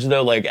and large,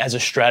 though, like as a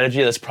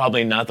strategy, that's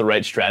probably not the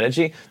right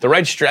strategy. The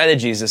right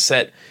strategy is to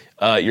set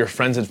your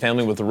friends and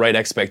family with the right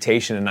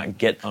expectation and not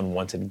get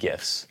unwanted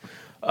gifts.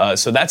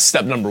 So that's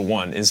step number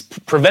one, is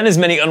prevent as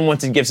many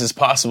unwanted gifts as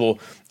possible.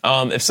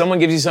 If someone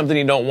gives you something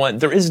you don't want,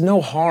 there is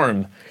no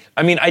harm.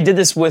 I mean, I did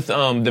this with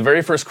the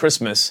very first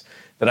Christmas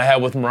that I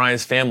had with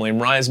Mariah's family.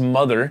 Mariah's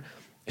mother,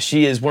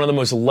 she is one of the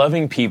most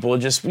loving people,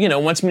 just, you know,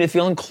 wants me to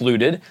feel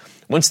included,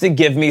 wants to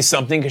give me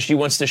something because she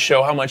wants to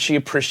show how much she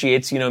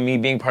appreciates, you know, me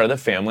being part of the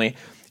family.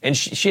 And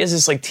she has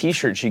this, like,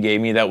 T-shirt she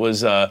gave me that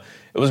was, it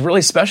was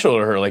really special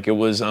to her. Like, it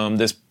was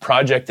this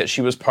project that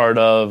she was part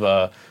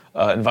of,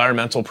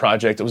 environmental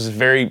project. It was a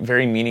very,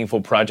 very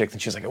meaningful project.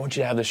 And she was like, I want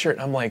you to have this shirt.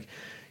 And I'm like,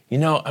 you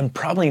know, I'm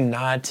probably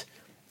not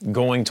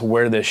going to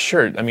wear this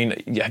shirt. I mean,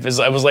 I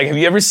was like, have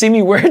you ever seen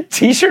me wear a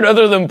T-shirt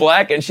other than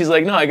black? And she's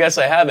like, no, I guess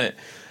I haven't.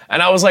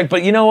 And I was like,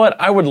 but you know what?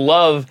 I would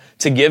love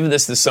to give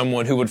this to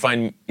someone who would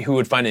find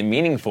it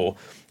meaningful.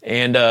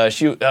 And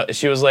she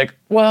was like,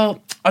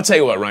 well, I'll tell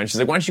you what, Ryan. She's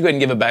like, why don't you go ahead and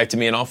give it back to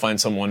me, and I'll find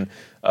someone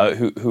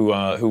who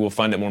will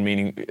find it more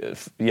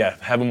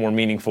have a more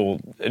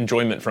meaningful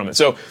enjoyment from it.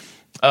 So,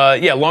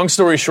 long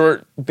story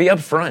short, be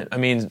upfront. I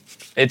mean,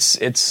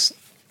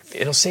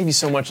 it'll save you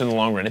so much in the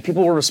long run, and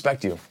people will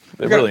respect you.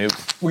 We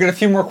got a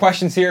few more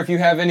questions here.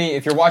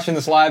 If you're watching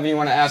this live and you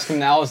want to ask them,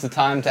 now is the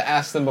time to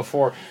ask them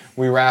before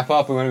we wrap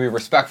up. We want to be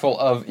respectful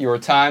of your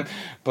time.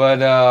 But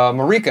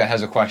Marika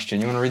has a question.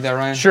 You want to read that,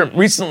 Ryan? Sure.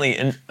 Recently,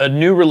 in a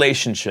new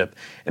relationship,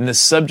 and the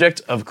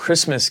subject of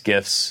Christmas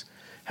gifts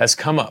has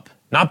come up.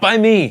 Not by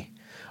me.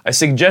 I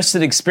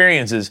suggested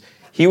experiences.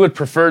 He would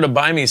prefer to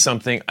buy me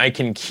something I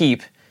can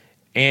keep,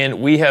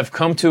 and we have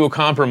come to a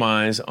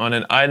compromise on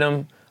an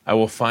item I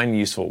will find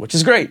useful, which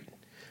is great.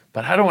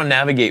 But how do I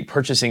navigate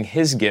purchasing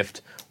his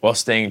gift while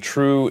staying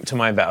true to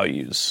my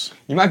values?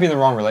 You might be in the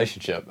wrong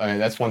relationship. I mean,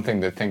 that's one thing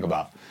to think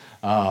about.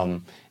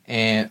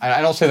 And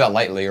I don't say that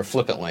lightly or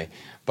flippantly,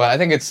 but I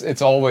think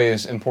it's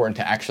always important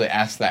to actually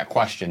ask that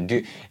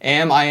question.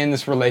 Am I in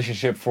this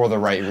relationship for the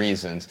right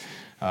reasons?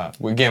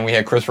 Again, we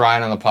had Chris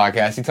Ryan on the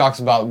podcast. He talks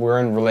about we're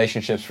in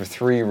relationships for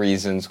 3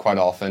 reasons quite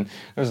often.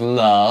 There's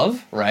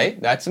love, right?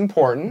 That's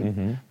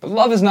important. But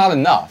love is not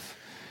enough.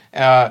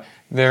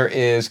 There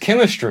is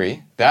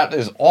chemistry. That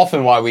is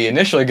often why we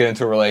initially get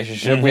into a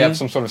relationship. We have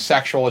some sort of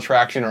sexual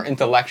attraction or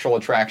intellectual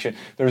attraction.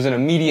 There's an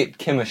immediate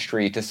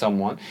chemistry to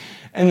someone.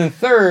 And then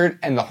third,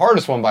 and the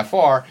hardest one by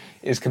far,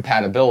 is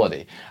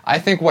compatibility. I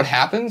think what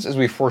happens is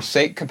we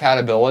forsake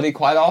compatibility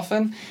quite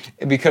often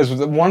because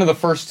one of the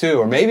first 2,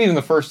 or maybe even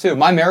the first 2,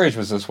 my marriage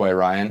was this way,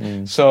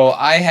 Ryan. So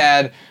I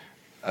had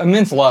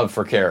immense love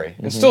for Carrie,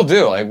 and still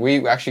do. Like,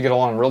 we actually get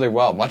along really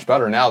well, much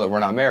better now that we're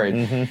not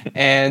married.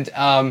 And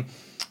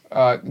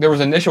there was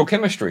initial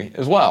chemistry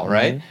as well,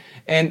 right?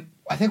 And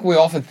I think we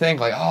often think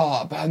like,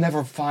 oh, but I'll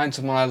never find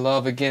someone I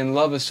love again.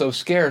 Love is so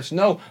scarce.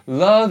 No,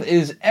 love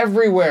is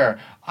everywhere.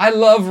 I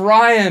love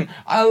Ryan.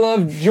 I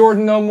love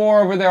Jordan No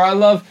More over there. I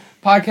love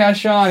Podcast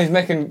Sean. He's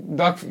making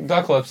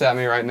duck lips at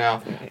me right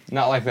now.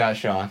 Not like that,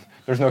 Sean.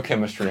 There's no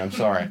chemistry. I'm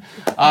sorry.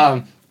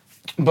 And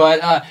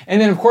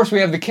then of course we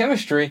have the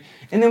chemistry.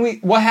 And then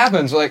what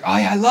happens? Like, oh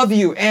yeah, I love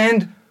you,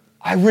 and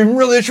I'm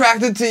really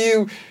attracted to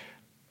you.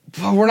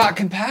 But we're not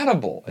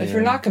compatible. If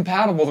you're not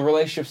compatible, the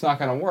relationship's not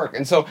going to work.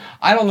 And so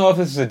I don't know if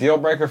this is a deal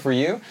breaker for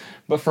you,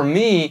 but for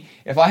me,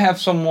 if I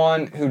have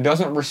someone who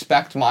doesn't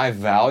respect my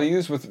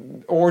values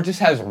or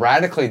just has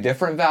radically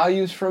different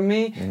values from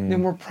me,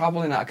 then we're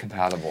probably not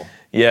compatible.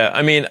 Yeah,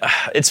 I mean,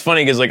 it's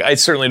funny because I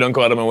certainly don't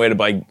go out of my way to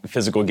buy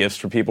physical gifts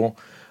for people.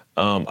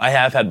 I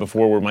have had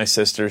before where my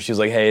sister, she was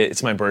like, hey,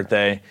 it's my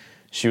birthday.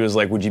 She was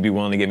like, would you be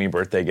willing to get me a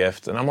birthday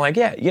gift? And I'm like,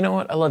 yeah, you know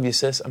what? I love you,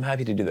 sis. I'm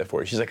happy to do that for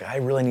you. She's like, I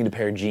really need a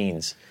pair of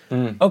jeans.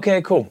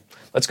 Okay, cool.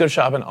 Let's go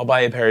shopping. I'll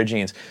buy you a pair of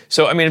jeans.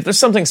 So, I mean, if there's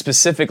something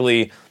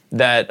specifically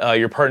that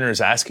your partner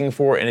is asking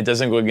for and it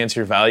doesn't go against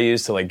your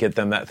values to get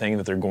them that thing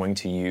that they're going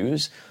to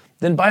use,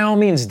 then by all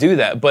means do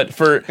that.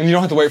 And you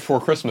don't have to wait for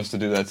Christmas to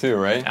do that too,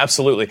 right?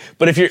 Absolutely.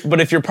 But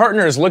if your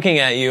partner is looking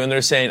at you and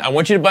they're saying, I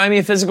want you to buy me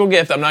a physical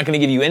gift, I'm not going to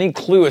give you any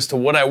clue as to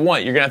what I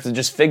want. You're going to have to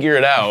just figure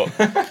it out.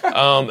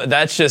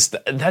 That's just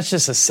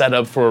a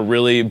setup for a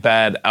really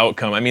bad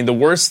outcome. I mean, the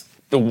most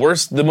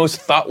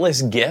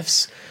thoughtless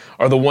gifts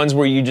are the ones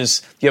where you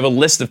have a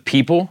list of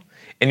people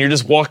and you're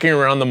just walking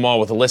around the mall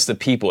with a list of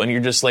people and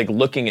you're just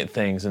looking at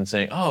things and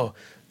saying, oh,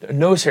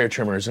 nose hair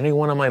trimmer. Is there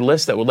anyone on my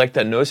list that would like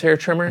that nose hair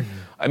trimmer?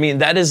 I mean,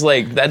 that's a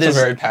very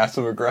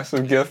passive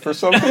aggressive gift for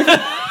some people.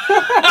 A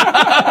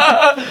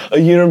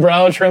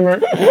unibrow trimmer.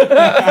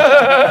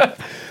 But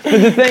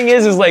the thing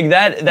is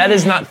that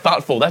is not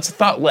thoughtful. That's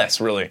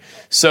thoughtless, really.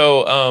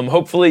 So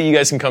hopefully you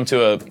guys can come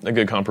to a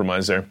good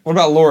compromise there. What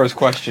about Laura's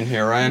question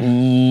here,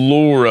 Ryan?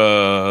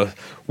 Laura,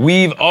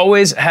 we've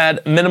always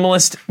had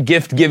minimalist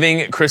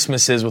gift-giving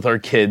Christmases with our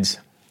kids.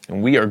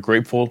 And we are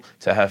grateful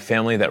to have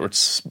family that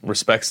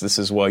respects this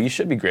as well. You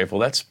should be grateful.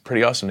 That's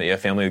pretty awesome that you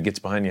have family that gets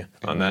behind you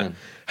on that.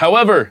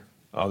 However,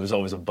 there's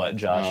always a but,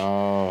 Josh.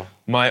 Oh.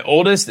 My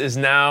oldest is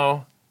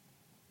now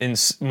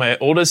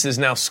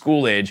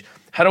school age.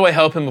 How do I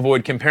help him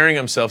avoid comparing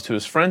himself to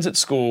his friends at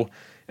school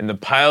and the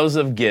piles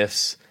of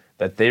gifts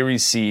that they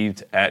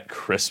received at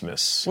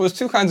Christmas? Well, there's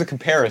two kinds of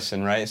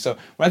comparison, right? So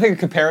when I think of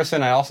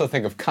comparison, I also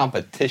think of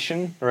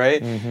competition,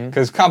 right?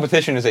 Because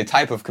competition is a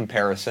type of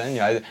comparison.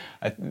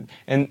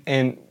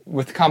 And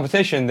with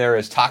competition, there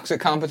is toxic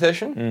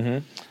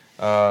competition,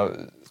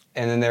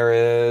 and then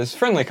there is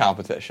friendly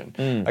competition.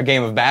 A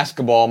game of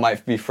basketball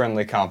might be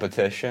friendly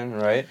competition,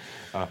 right?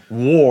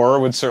 War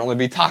would certainly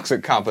be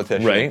toxic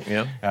competition, right?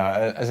 Yeah.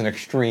 As an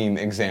extreme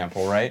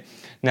example, right?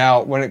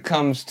 Now, when it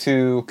comes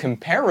to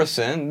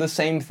comparison, the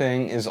same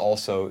thing is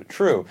also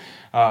true.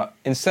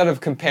 Instead of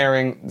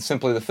comparing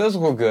simply the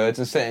physical goods,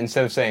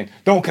 instead of saying,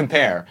 don't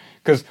compare,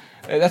 because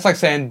that's like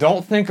saying,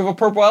 don't think of a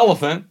purple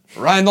elephant.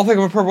 Ryan, don't think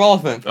of a purple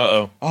elephant.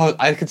 Uh-oh. Oh,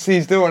 I could see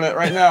he's doing it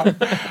right now.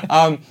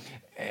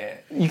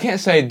 You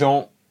can't say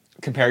don't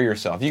compare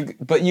yourself,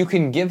 but you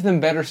can give them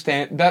better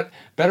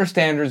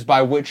standards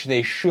by which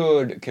they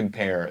should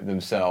compare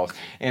themselves.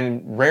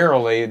 And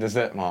rarely does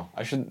that,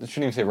 I shouldn't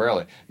even say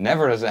rarely,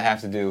 never does it have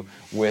to do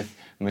with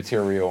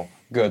material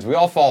goods. We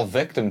all fall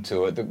victim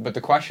to it, but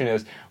the question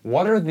is,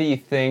 what are the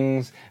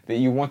things that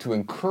you want to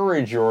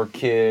encourage your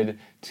kid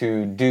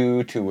to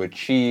do, to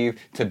achieve,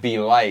 to be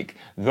like?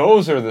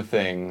 Those are the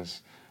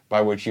things by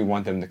which you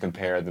want them to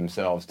compare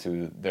themselves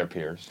to their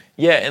peers.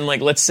 Yeah, and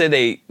let's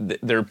say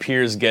their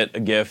peers get a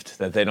gift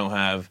that they don't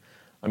have.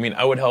 I mean,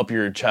 I would help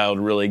your child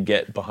really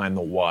get behind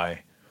the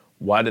why.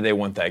 Why do they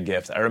want that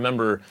gift? I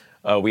remember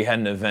we had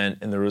an event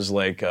and there was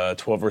a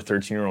 12 or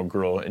 13-year-old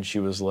girl and she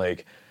was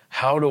like,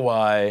 how do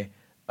I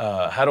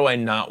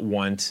not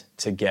want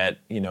to get,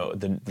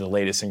 the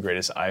latest and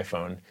greatest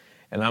iPhone?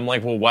 And I'm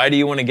like, well, why do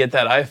you want to get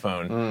that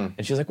iPhone?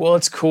 And she's like, well,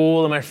 it's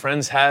cool, and my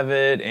friends have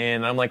it.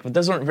 And I'm like, but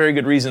those aren't very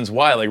good reasons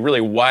why. Really,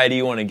 why do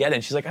you want to get it?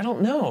 And she's like, I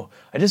don't know.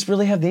 I just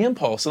really have the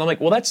impulse. And I'm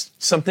like, well, that's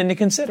something to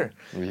consider.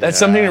 Yes. That's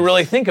something to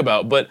really think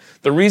about. But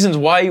the reasons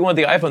why you want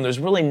the iPhone, there's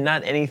really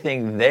not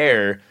anything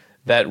there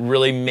that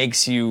really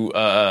makes you,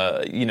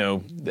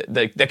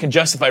 that can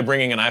justify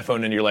bringing an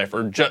iPhone into your life,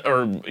 or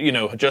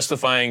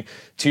justifying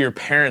to your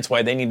parents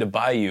why they need to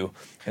buy you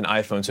an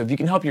iPhone. So if you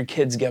can help your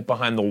kids get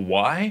behind the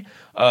why,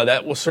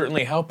 that will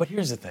certainly help. But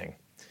here's the thing.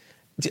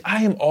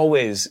 I am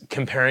always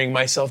comparing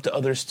myself to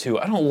others too.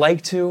 I don't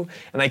like to,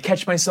 and I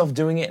catch myself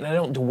doing it, and I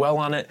don't dwell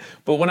on it.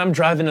 But when I'm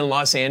driving in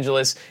Los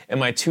Angeles in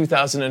my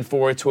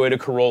 2004 Toyota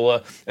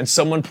Corolla, and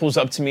someone pulls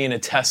up to me in a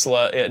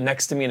Tesla,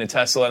 next to me in a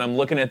Tesla, and I'm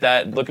looking at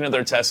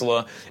their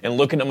Tesla, and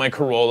looking at my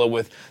Corolla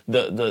with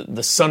the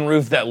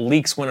sunroof that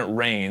leaks when it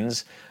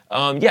rains.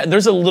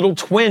 There's a little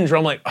twinge where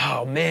I'm like,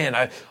 oh man,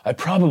 I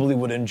probably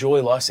would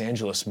enjoy Los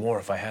Angeles more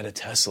if I had a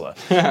Tesla.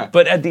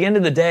 But at the end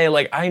of the day,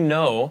 I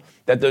know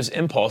that those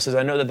impulses,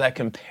 I know that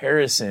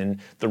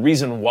comparison, the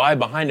reason why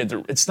behind it,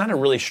 it's not a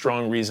really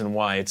strong reason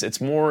why.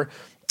 It's more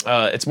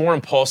it's more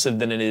impulsive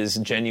than it is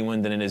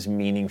genuine, than it is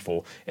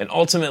meaningful. And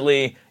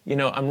ultimately,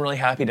 I'm really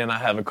happy to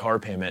not have a car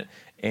payment.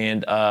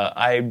 And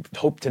I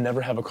hope to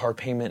never have a car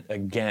payment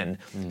again.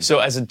 So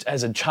as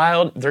a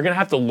child, they're going to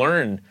have to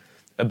learn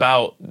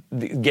about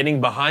getting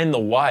behind the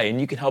why,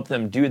 and you can help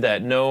them do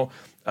that. No,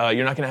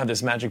 you're not going to have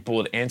this magic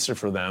bullet answer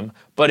for them,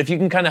 but if you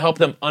can kind of help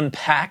them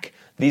unpack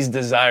these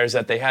desires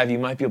that they have, you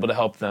might be able to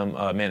help them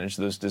manage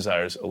those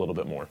desires a little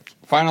bit more.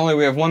 Finally,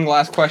 we have one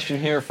last question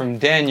here from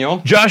Daniel.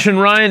 Josh and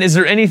Ryan, is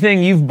there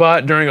anything you've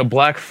bought during a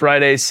Black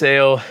Friday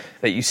sale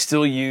that you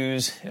still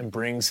use and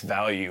brings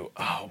value?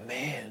 Oh,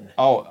 man.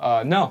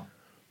 No.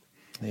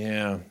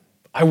 Yeah.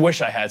 I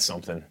wish I had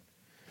something.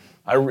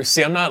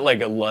 I'm not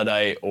like a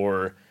Luddite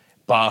or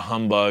bah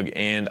humbug,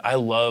 and I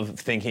love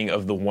thinking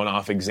of the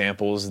one-off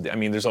examples. I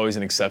mean, there's always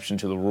an exception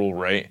to the rule,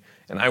 right?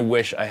 And I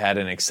wish I had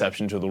an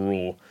exception to the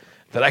rule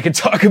that I could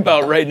talk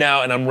about right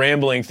now, and I'm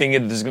rambling,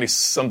 thinking that there's going to be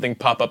something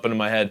pop up into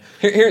my head.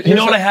 You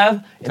know what I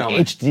have?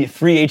 An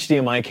free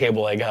HDMI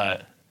cable I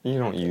got. You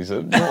don't use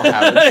it. You don't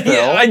have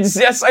it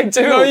still. Yes, I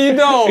do. No, you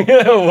don't.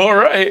 Yeah, all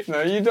right.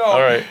 No, you don't.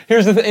 All right.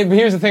 Here's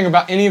the thing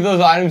about any of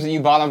those items that you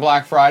bought on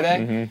Black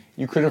Friday.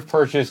 You could have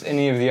purchased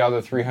any of the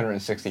other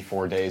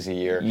 364 days a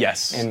year.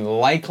 Yes. And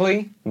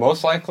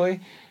most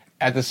likely,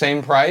 at the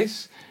same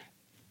price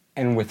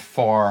and with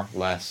far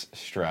less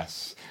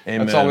stress.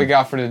 Amen. That's all we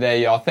got for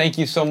today, y'all. Thank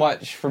you so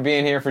much for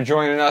being here, for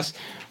joining us.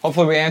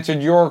 Hopefully we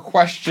answered your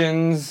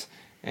questions,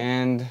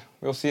 and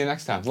we'll see you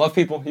next time. Love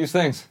people, use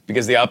things.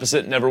 Because the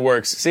opposite never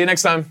works. See you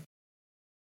next time.